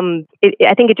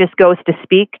I think it just goes to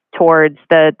speak towards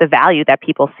the value that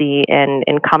people see in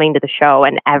coming to the show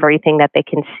and everything that they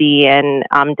can see and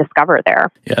discover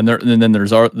there. Yeah, and then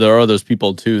there are those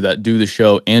people too that do the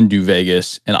show and do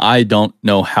Vegas, and I don't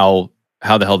know how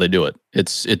the hell they do it.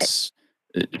 It's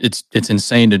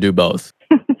insane to do both.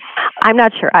 I'm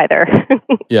not sure either.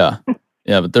 Yeah,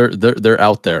 but they're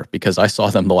out there because I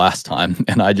saw them the last time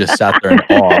and I just sat there in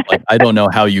awe. Like, I don't know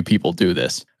how you people do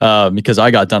this, because I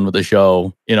got done with the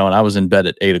show, and I was in bed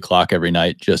at 8:00 every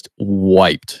night, just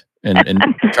wiped and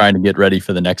trying to get ready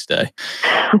for the next day.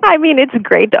 I mean, it's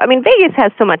great. Vegas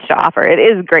has so much to offer. It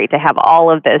is great to have all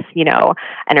of this,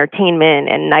 entertainment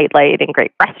and nightlight and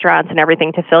great restaurants and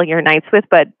everything to fill your nights with.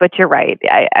 But you're right.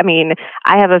 I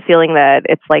have a feeling that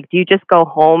it's like, do you just go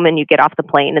home and you get off the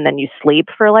plane and then you sleep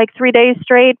for like 3 days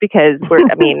straight? Because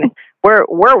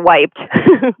we're wiped.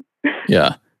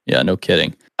 Yeah, no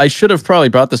kidding. I should have probably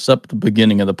brought this up at the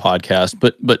beginning of the podcast,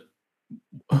 but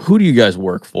who do you guys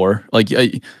work for? Like,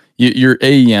 you're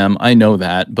AEM, I know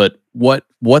that, but what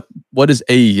is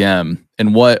AEM,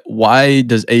 and why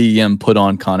does AEM put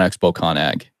on ConExpo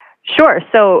ConAg? Sure.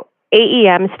 So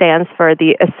AEM stands for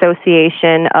the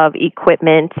Association of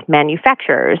Equipment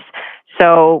Manufacturers.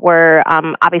 So we're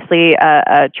obviously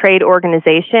a trade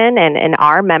organization, and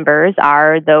our members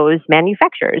are those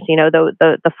manufacturers.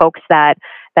 The folks that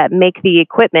make the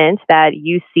equipment that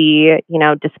you see,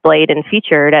 displayed and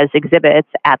featured as exhibits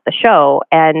at the show.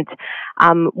 And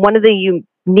one of the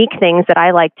unique things that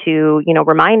I like to,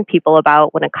 remind people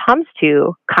about when it comes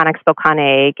to ConExpo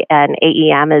ConAg and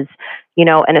AEM is,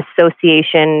 an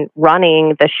association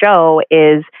running the show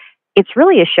is it's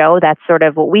really a show that's sort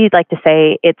of what we'd like to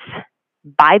say it's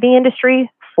by the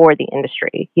industry for the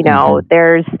industry.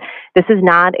 This is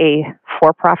not a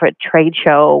for-profit trade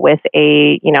show with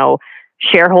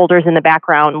shareholders in the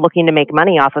background looking to make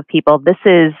money off of people. This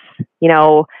is,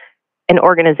 an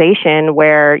organization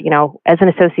where, as an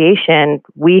association,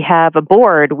 we have a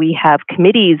board, we have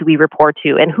committees we report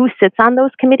to, and who sits on those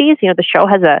committees? The show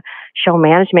has a show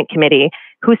management committee.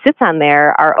 Who sits on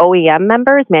there are OEM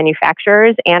members,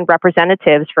 manufacturers, and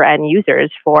representatives for end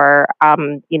users for,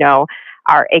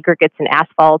 our aggregates and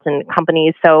asphalt and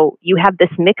companies. So you have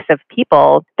this mix of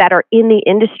people that are in the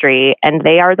industry, and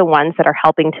they are the ones that are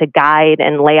helping to guide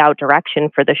and lay out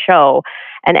direction for the show.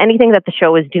 And anything that the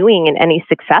show is doing and any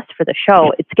success for the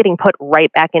show, it's getting put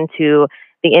right back into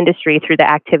the industry through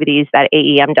the activities that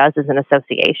AEM does as an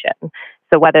association.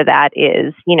 So whether that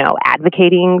is,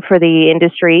 advocating for the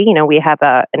industry, we have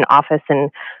an office in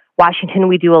Washington.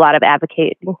 We do a lot of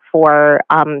advocating for,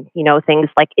 things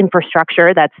like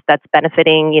infrastructure that's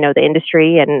benefiting, the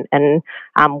industry and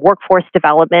workforce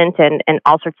development and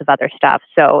all sorts of other stuff.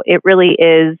 So it really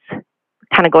is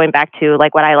kind of going back to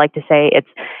like what I like to say,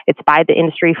 it's by the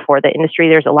industry for the industry.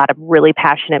 There's a lot of really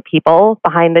passionate people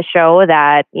behind the show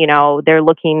that, they're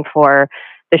looking for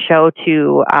the show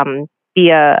to be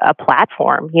a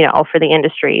platform, for the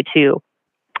industry to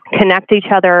connect each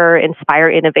other, inspire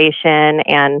innovation,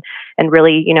 and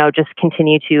really, just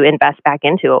continue to invest back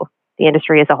into the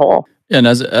industry as a whole. And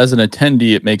as an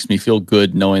attendee, it makes me feel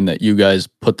good knowing that you guys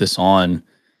put this on,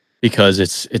 because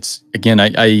it's again,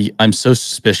 I'm so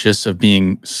suspicious of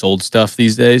being sold stuff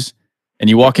these days. And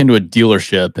you walk into a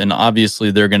dealership, and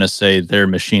obviously they're going to say their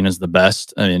machine is the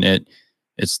best. I mean,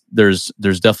 there's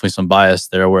definitely some bias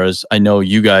there. Whereas I know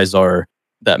you guys are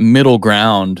that middle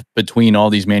ground between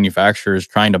all these manufacturers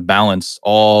trying to balance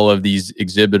all of these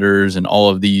exhibitors and all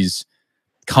of these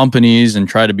companies and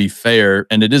try to be fair.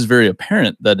 And it is very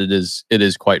apparent that it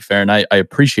is quite fair. And I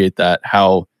appreciate that.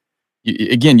 How,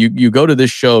 again, you go to this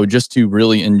show just to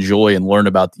really enjoy and learn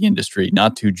about the industry,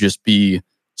 not to just be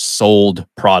sold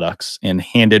products and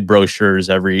handed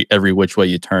brochures every which way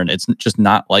you turn. It's just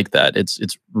not like that.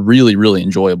 It's really, really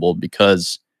enjoyable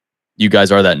because you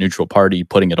guys are that neutral party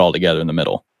putting it all together in the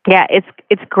middle. Yeah,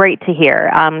 it's great to hear.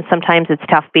 Sometimes it's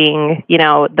tough being,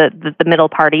 the middle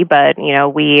party, but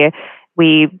we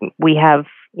have,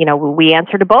 we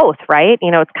answer to both, right?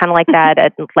 It's kind of like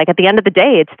that. Like at the end of the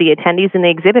day, it's the attendees and the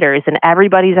exhibitors, and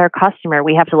everybody's our customer.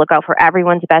 We have to look out for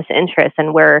everyone's best interest,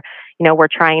 and we're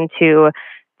trying to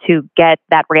get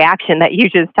that reaction that you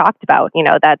just talked about.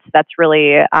 That's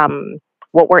really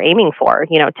what we're aiming for.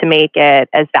 To make it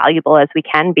as valuable as we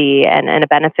can be, and a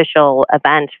beneficial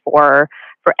event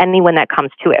for anyone that comes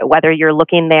to it, whether you're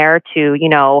looking there to,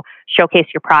 showcase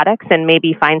your products and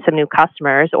maybe find some new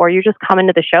customers, or you're just coming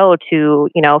to the show to,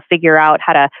 figure out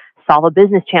how to solve a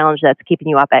business challenge that's keeping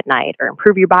you up at night, or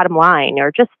improve your bottom line,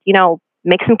 or just,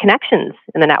 make some connections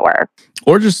in the network.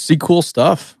 Or just see cool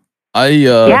stuff.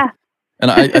 Yeah. And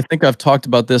I think I've talked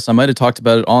about this. I might have talked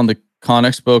about it on the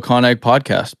ConExpo ConAg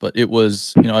podcast, but it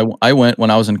was, I went when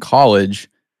I was in college,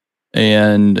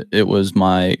 and it was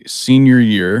my senior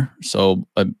year. So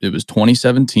it was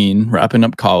 2017, wrapping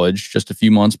up college, just a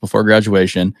few months before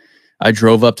graduation. I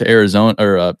drove up to Arizona,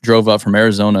 or drove up from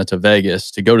Arizona to Vegas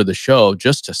to go to the show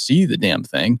just to see the damn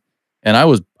thing. And I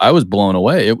was blown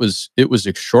away. It was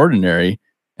extraordinary.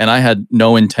 And I had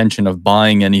no intention of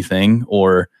buying anything,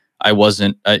 or I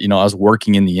wasn't, I was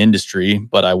working in the industry,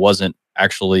 but I wasn't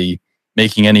actually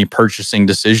making any purchasing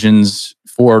decisions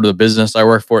for the business I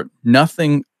work for.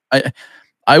 Nothing.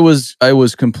 I was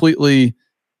completely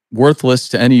worthless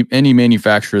to any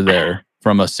manufacturer there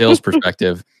from a sales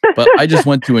perspective, but I just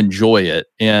went to enjoy it.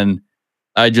 And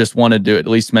I just wanted to at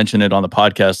least mention it on the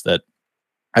podcast that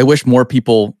I wish more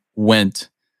people went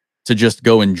to just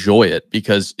go enjoy it,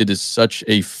 because it is such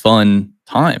a fun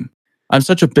time. I'm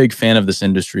such a big fan of this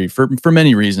industry for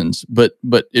many reasons, but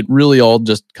it really all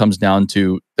just comes down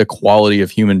to the quality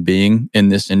of human being in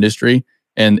this industry,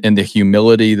 and the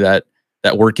humility that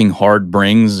working hard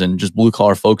brings, and just blue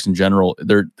collar folks in general.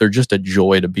 They're just a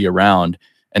joy to be around.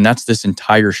 And that's this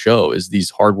entire show, is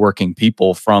these hardworking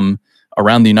people from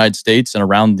around the United States and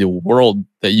around the world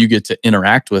that you get to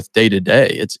interact with day to day.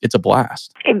 It's a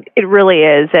blast. It really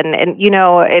is. And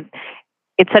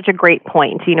it's such a great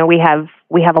point. We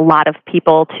have a lot of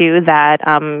people too that,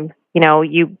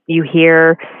 you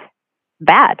hear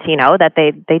that, that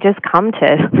they just come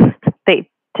to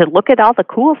look at all the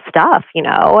cool stuff,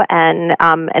 and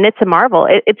it's a marvel.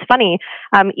 It's funny,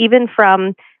 even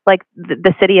from like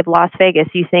the city of Las Vegas,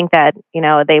 you think that,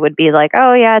 they would be like,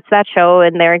 oh yeah, it's that show.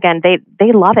 And there again,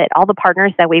 they love it. All the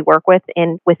partners that we work with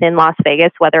within Las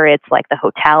Vegas, whether it's like the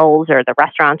hotels or the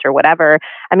restaurants or whatever,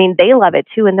 I mean, they love it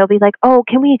too. And they'll be like, oh,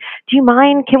 do you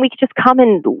mind? Can we just come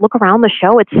and look around the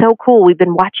show? It's so cool. We've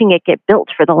been watching it get built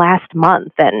for the last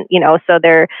month. And, so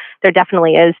there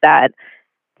definitely is that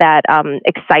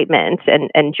excitement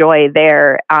and joy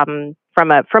there, from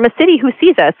a city who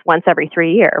sees us once every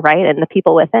 3 years, right? And the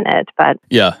people within it. But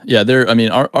yeah.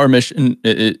 Our mission,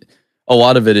 a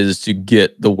lot of it is to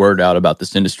get the word out about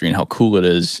this industry and how cool it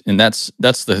is. And that's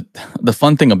the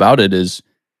fun thing about it is,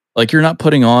 like, you're not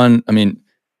putting on,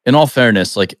 in all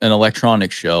fairness, like an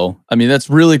electronics show. That's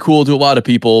really cool to a lot of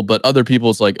people, but other people,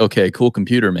 it's like, okay, cool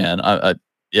computer, man.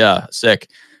 Yeah, sick.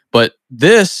 But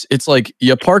this, it's like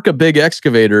you park a big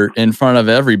excavator in front of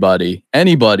anybody,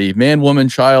 man, woman,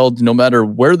 child, no matter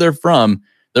where they're from.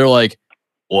 They're like,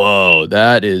 whoa,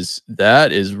 that is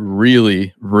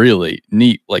really, really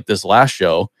neat. Like this last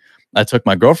show, I took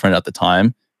my girlfriend at the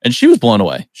time, and she was blown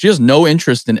away. She has no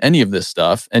interest in any of this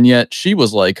stuff. And yet she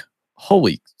was like,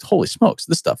 holy smokes,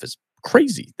 this stuff is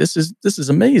crazy. This is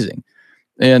amazing.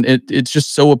 And it's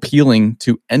just so appealing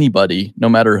to anybody, no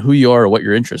matter who you are or what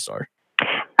your interests are.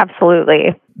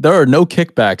 Absolutely. There are no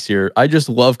kickbacks here. I just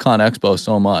love ConExpo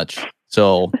so much.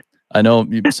 So I know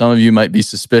some of you might be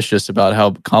suspicious about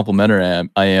how complimentary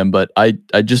I am, but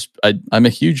I'm a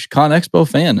huge ConExpo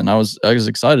fan, and I was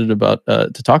excited about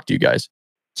to talk to you guys.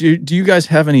 Do you guys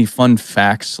have any fun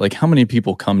facts? Like, how many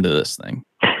people come to this thing?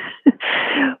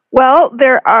 Well,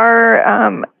 there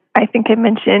are, I think I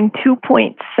mentioned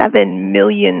 2.7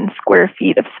 million square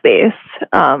feet of space,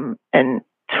 and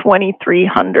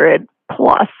 2,300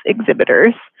 plus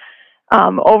exhibitors,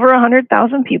 over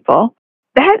 100,000 people.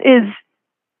 That is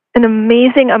an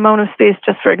amazing amount of space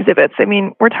just for exhibits.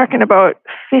 We're talking about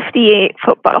 58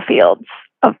 football fields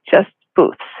of just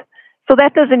booths. So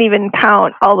that doesn't even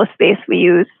count all the space we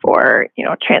use for,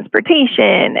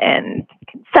 transportation and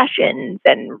concessions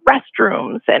and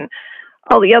restrooms and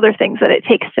all the other things that it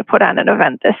takes to put on an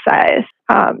event this size.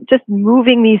 Just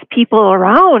moving these people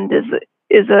around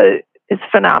is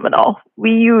phenomenal.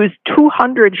 We use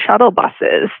 200 shuttle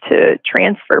buses to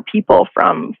transfer people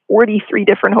from 43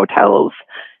 different hotels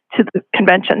to the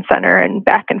convention center and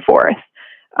back and forth.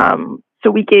 So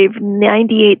we gave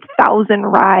 98,000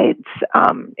 rides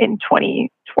in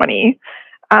 2020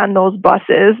 on those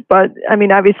buses. But I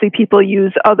mean, obviously people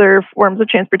use other forms of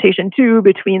transportation too,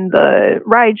 between the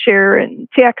rideshare and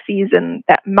taxis, and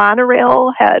that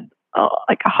monorail had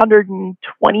like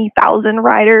 120,000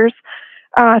 riders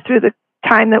through the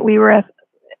time that we were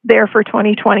there for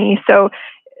 2020. So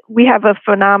we have a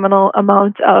phenomenal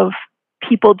amount of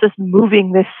people just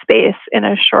moving this space in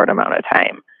a short amount of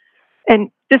time.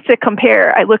 And just to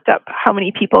compare, I looked up how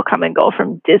many people come and go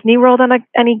from Disney World on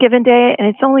any given day, and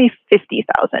it's only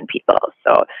 50,000 people.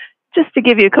 So just to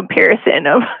give you a comparison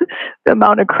of the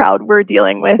amount of crowd we're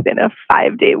dealing with in a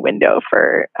 5-day window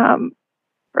for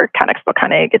ConExpo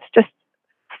ConAg, it's just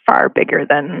far bigger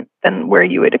than where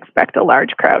you would expect a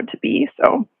large crowd to be.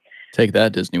 So take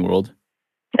that, Disney World.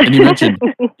 And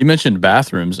you mentioned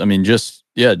bathrooms. I mean, that's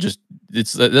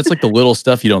like the little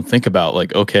stuff you don't think about.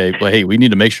 Like, okay, well, hey, we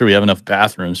need to make sure we have enough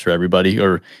bathrooms for everybody,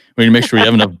 or we need to make sure we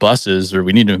have enough buses, or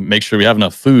we need to make sure we have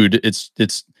enough food.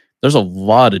 There's a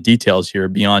lot of details here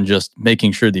beyond just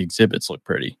making sure the exhibits look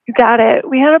pretty. You got it.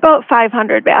 We had about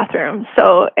 500 bathrooms,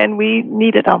 and we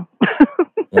needed them.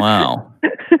 Wow.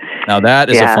 Now that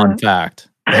is a fun fact.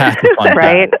 That's a fun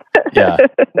right? fact. Yeah.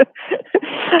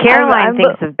 Caroline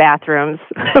thinks of bathrooms.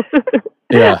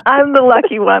 Yeah. I'm the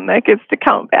lucky one that gets to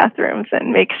count bathrooms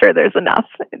and make sure there's enough.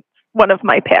 It's one of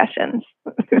my passions.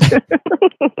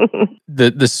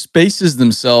 The spaces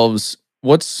themselves,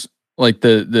 what's like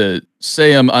the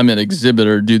say I'm an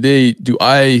exhibitor,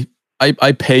 I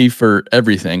pay for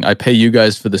everything. I pay you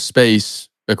guys for the space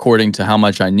according to how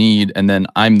much I need, and then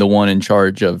I'm the one in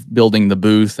charge of building the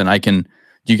booth, and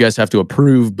do you guys have to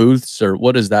approve booths, or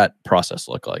what does that process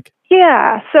look like?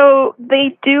 Yeah, so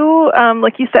they do,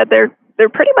 like you said, they're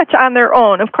pretty much on their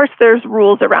own. Of course, there's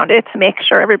rules around it to make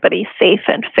sure everybody's safe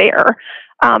and fair.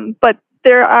 But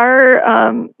there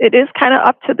are, it is kind of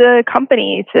up to the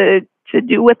company to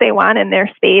do what they want in their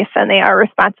space, and they are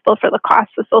responsible for the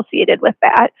costs associated with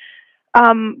that.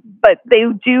 But they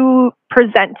do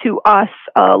present to us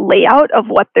a layout of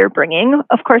what they're bringing.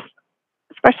 Of course,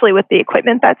 especially with the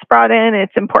equipment that's brought in,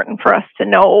 it's important for us to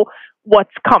know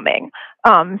what's coming.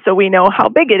 So we know how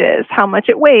big it is, how much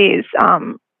it weighs,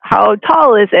 how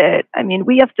tall is it? I mean,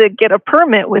 we have to get a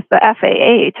permit with the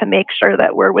FAA to make sure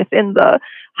that we're within the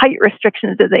height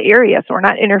restrictions of the area, so we're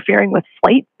not interfering with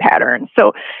flight patterns.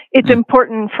 So it's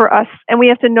important for us, and we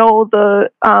have to know the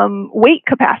weight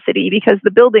capacity, because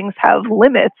the buildings have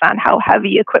limits on how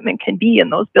heavy equipment can be in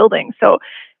those buildings. So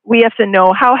we have to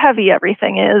know how heavy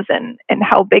everything is and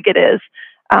how big it is.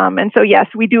 And so, yes,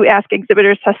 we do ask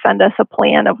exhibitors to send us a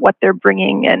plan of what they're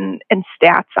bringing and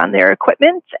stats on their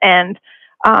equipment, and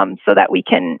so that we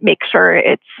can make sure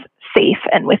it's safe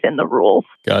and within the rules.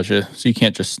 Gotcha. So you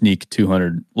can't just sneak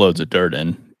 200 loads of dirt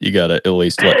in. You got to at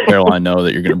least let Caroline know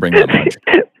that you're going to bring that much.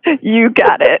 You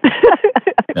got it.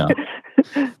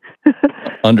 Yeah.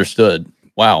 Understood.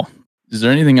 Wow. Is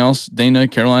there anything else, Dana,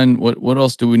 Caroline? What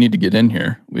else do we need to get in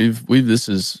here? This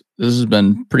has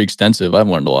been pretty extensive. I've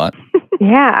learned a lot.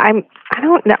 Yeah, I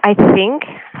don't know. I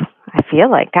feel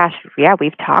like, gosh, yeah,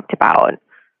 we've talked about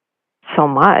so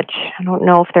much. I don't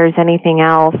know if there's anything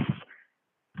else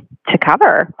to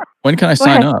cover. When can I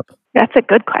sign up? That's a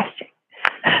good question.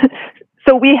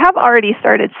 So we have already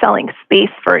started selling space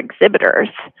for exhibitors.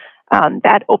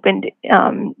 That opened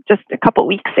just a couple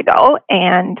weeks ago.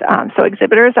 And so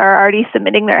exhibitors are already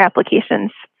submitting their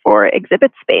applications for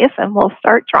exhibit space, and we'll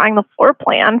start drawing the floor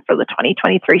plan for the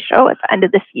 2023 show at the end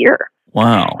of this year.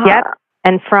 Wow. Yep.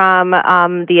 And from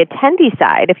the attendee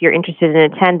side, if you're interested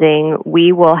in attending,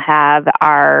 we will have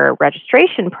our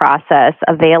registration process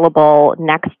available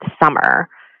next summer.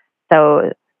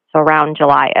 So around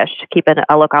July-ish. Keep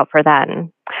a lookout for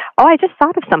then. Oh, I just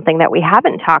thought of something that we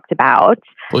haven't talked about.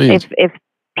 Please. If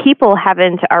people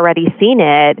haven't already seen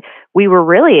it, we were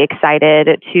really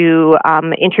excited to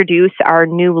introduce our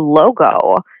new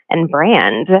logo and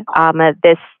brand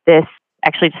this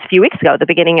actually just a few weeks ago, the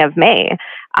beginning of May.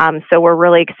 So we're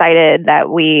really excited that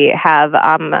we have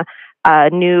a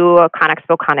new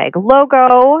ConExpo ConAg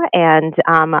logo and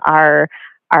our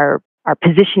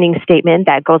positioning statement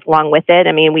that goes along with it.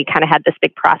 I mean, we kind of had this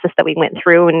big process that we went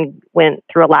through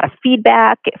a lot of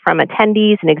feedback from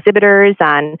attendees and exhibitors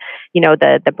on,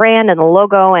 the brand and the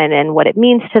logo and what it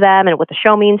means to them and what the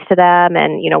show means to them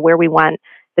and, where we want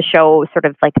the show sort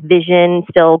of like vision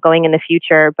still going in the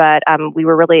future. But we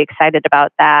were really excited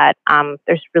about that.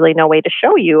 There's really no way to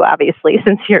show you, obviously,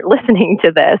 since you're listening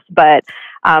to this, but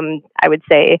I would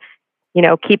say,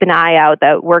 keep an eye out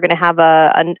that we're going to have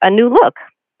a new look.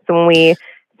 So when we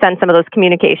send some of those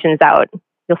communications out,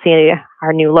 you'll see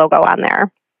our new logo on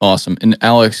there. Awesome. And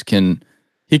Alex can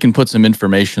he can put some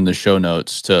information in the show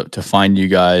notes to find you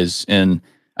guys, and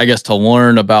I guess to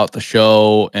learn about the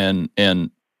show and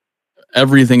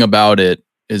everything about it.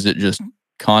 Is it just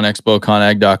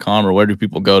conexpoconag.com, or where do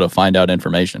people go to find out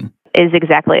information? Is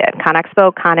exactly it.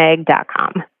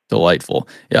 conexpoconag.com. Delightful.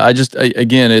 Yeah,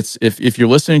 again, it's if you're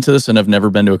listening to this and have never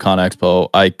been to a ConExpo,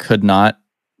 I could not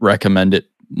recommend it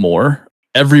more.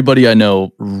 Everybody I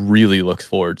know really looks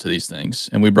forward to these things,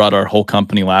 and we brought our whole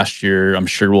company last year. I'm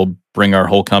sure we'll bring our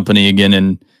whole company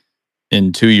again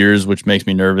in 2 years, which makes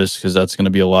me nervous because that's going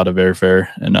to be a lot of airfare,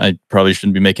 and I probably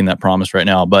shouldn't be making that promise right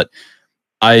now. But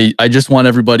I just want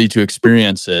everybody to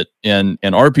experience it, and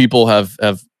our people have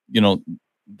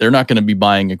they're not going to be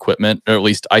buying equipment, or at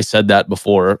least I said that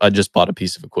before. I just bought a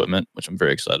piece of equipment, which I'm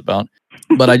very excited about.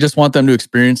 But I just want them to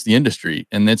experience the industry,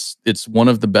 and it's one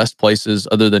of the best places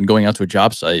other than going out to a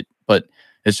job site. But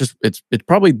it's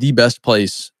probably the best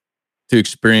place to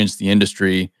experience the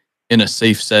industry in a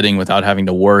safe setting without having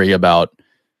to worry about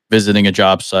visiting a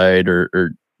job site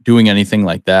or doing anything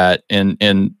like that.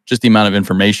 And just the amount of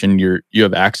information you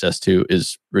have access to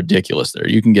is ridiculous there.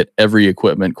 You can get every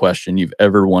equipment question you've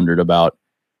ever wondered about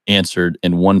answered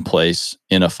in one place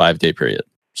in a 5-day period.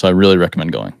 So I really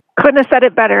recommend going. Couldn't have said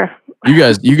it better. You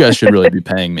guys should really be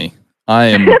paying me. I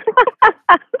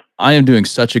am doing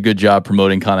such a good job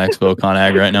promoting ConExpo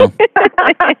ConAg right now.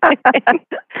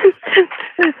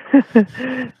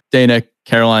 Dana,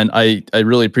 Caroline, I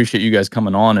really appreciate you guys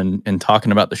coming on and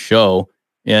talking about the show.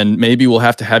 And maybe we'll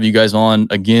have to have you guys on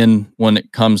again when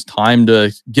it comes time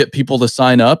to get people to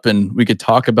sign up, and we could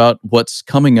talk about what's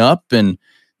coming up and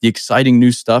the exciting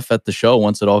new stuff at the show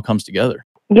once it all comes together.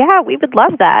 Yeah, we would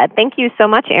love that. Thank you so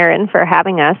much, Aaron, for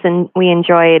having us. And we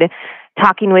enjoyed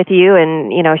talking with you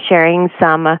and, sharing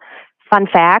some fun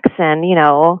facts and,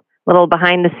 little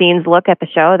behind the scenes look at the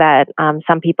show that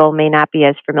some people may not be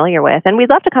as familiar with. And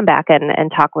we'd love to come back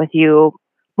and talk with you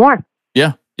more.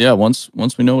 Yeah. Yeah. Once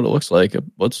we know what it looks like,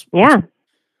 let's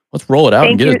roll it out and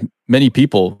Thank get you. as many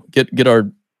people, get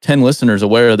our 10 listeners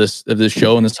aware of this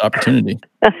show and this opportunity.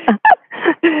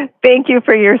 Thank you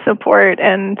for your support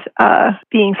and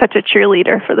being such a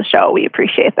cheerleader for the show. We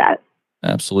appreciate that.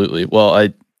 Absolutely. Well,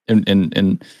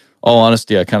 in all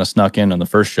honesty, I kind of snuck in on the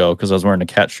first show because I was wearing a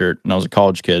cat shirt and I was a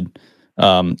college kid.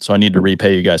 So I need to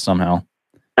repay you guys somehow.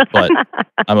 But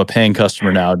I'm a paying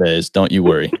customer nowadays. Don't you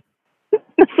worry.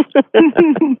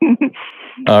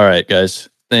 All right, guys.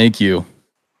 Thank you.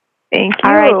 Thank you.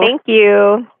 All right. Thank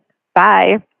you.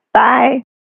 Bye. Bye.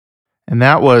 And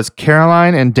that was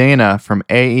Caroline and Dana from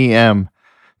AEM.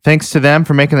 Thanks to them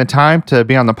for making the time to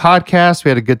be on the podcast. We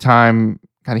had a good time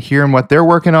kind of hearing what they're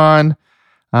working on,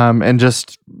 and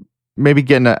just maybe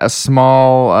getting a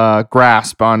small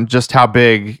grasp on just how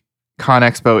big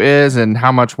ConExpo is and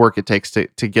how much work it takes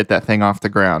to get that thing off the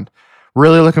ground.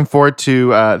 Really looking forward to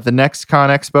the next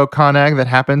ConExpo ConAg that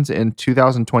happens in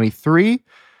 2023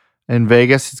 in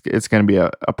Vegas. It's going to be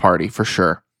a party for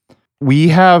sure. We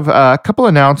have a couple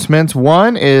announcements.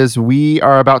 One is we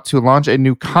are about to launch a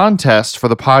new contest for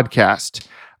the podcast.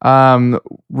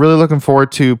 Really looking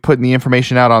forward to putting the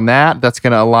information out on that. That's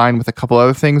going to align with a couple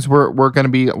other things we're going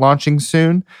to be launching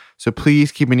soon. So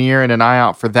please keep an ear and an eye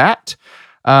out for that.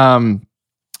 And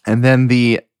then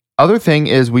the other thing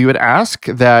is we would ask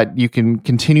that you can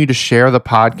continue to share the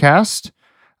podcast.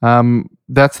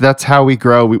 That's how we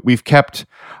grow. We've kept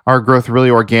our growth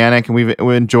really organic, and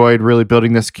we enjoyed really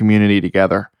building this community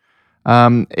together.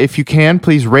 If you can,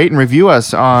 please rate and review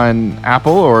us on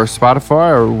Apple or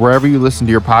Spotify or wherever you listen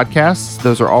to your podcasts.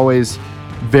 Those are always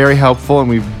very helpful, and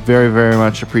we very, very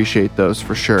much appreciate those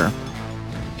for sure.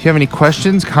 If you have any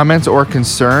questions, comments, or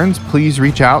concerns, please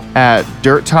reach out at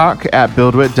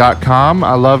dirttalk@buildwit.com.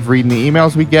 I love reading the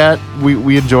emails we get.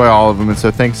 We enjoy all of them, and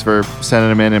so thanks for sending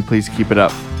them in, and please keep it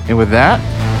up. And with that,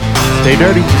 stay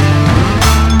dirty.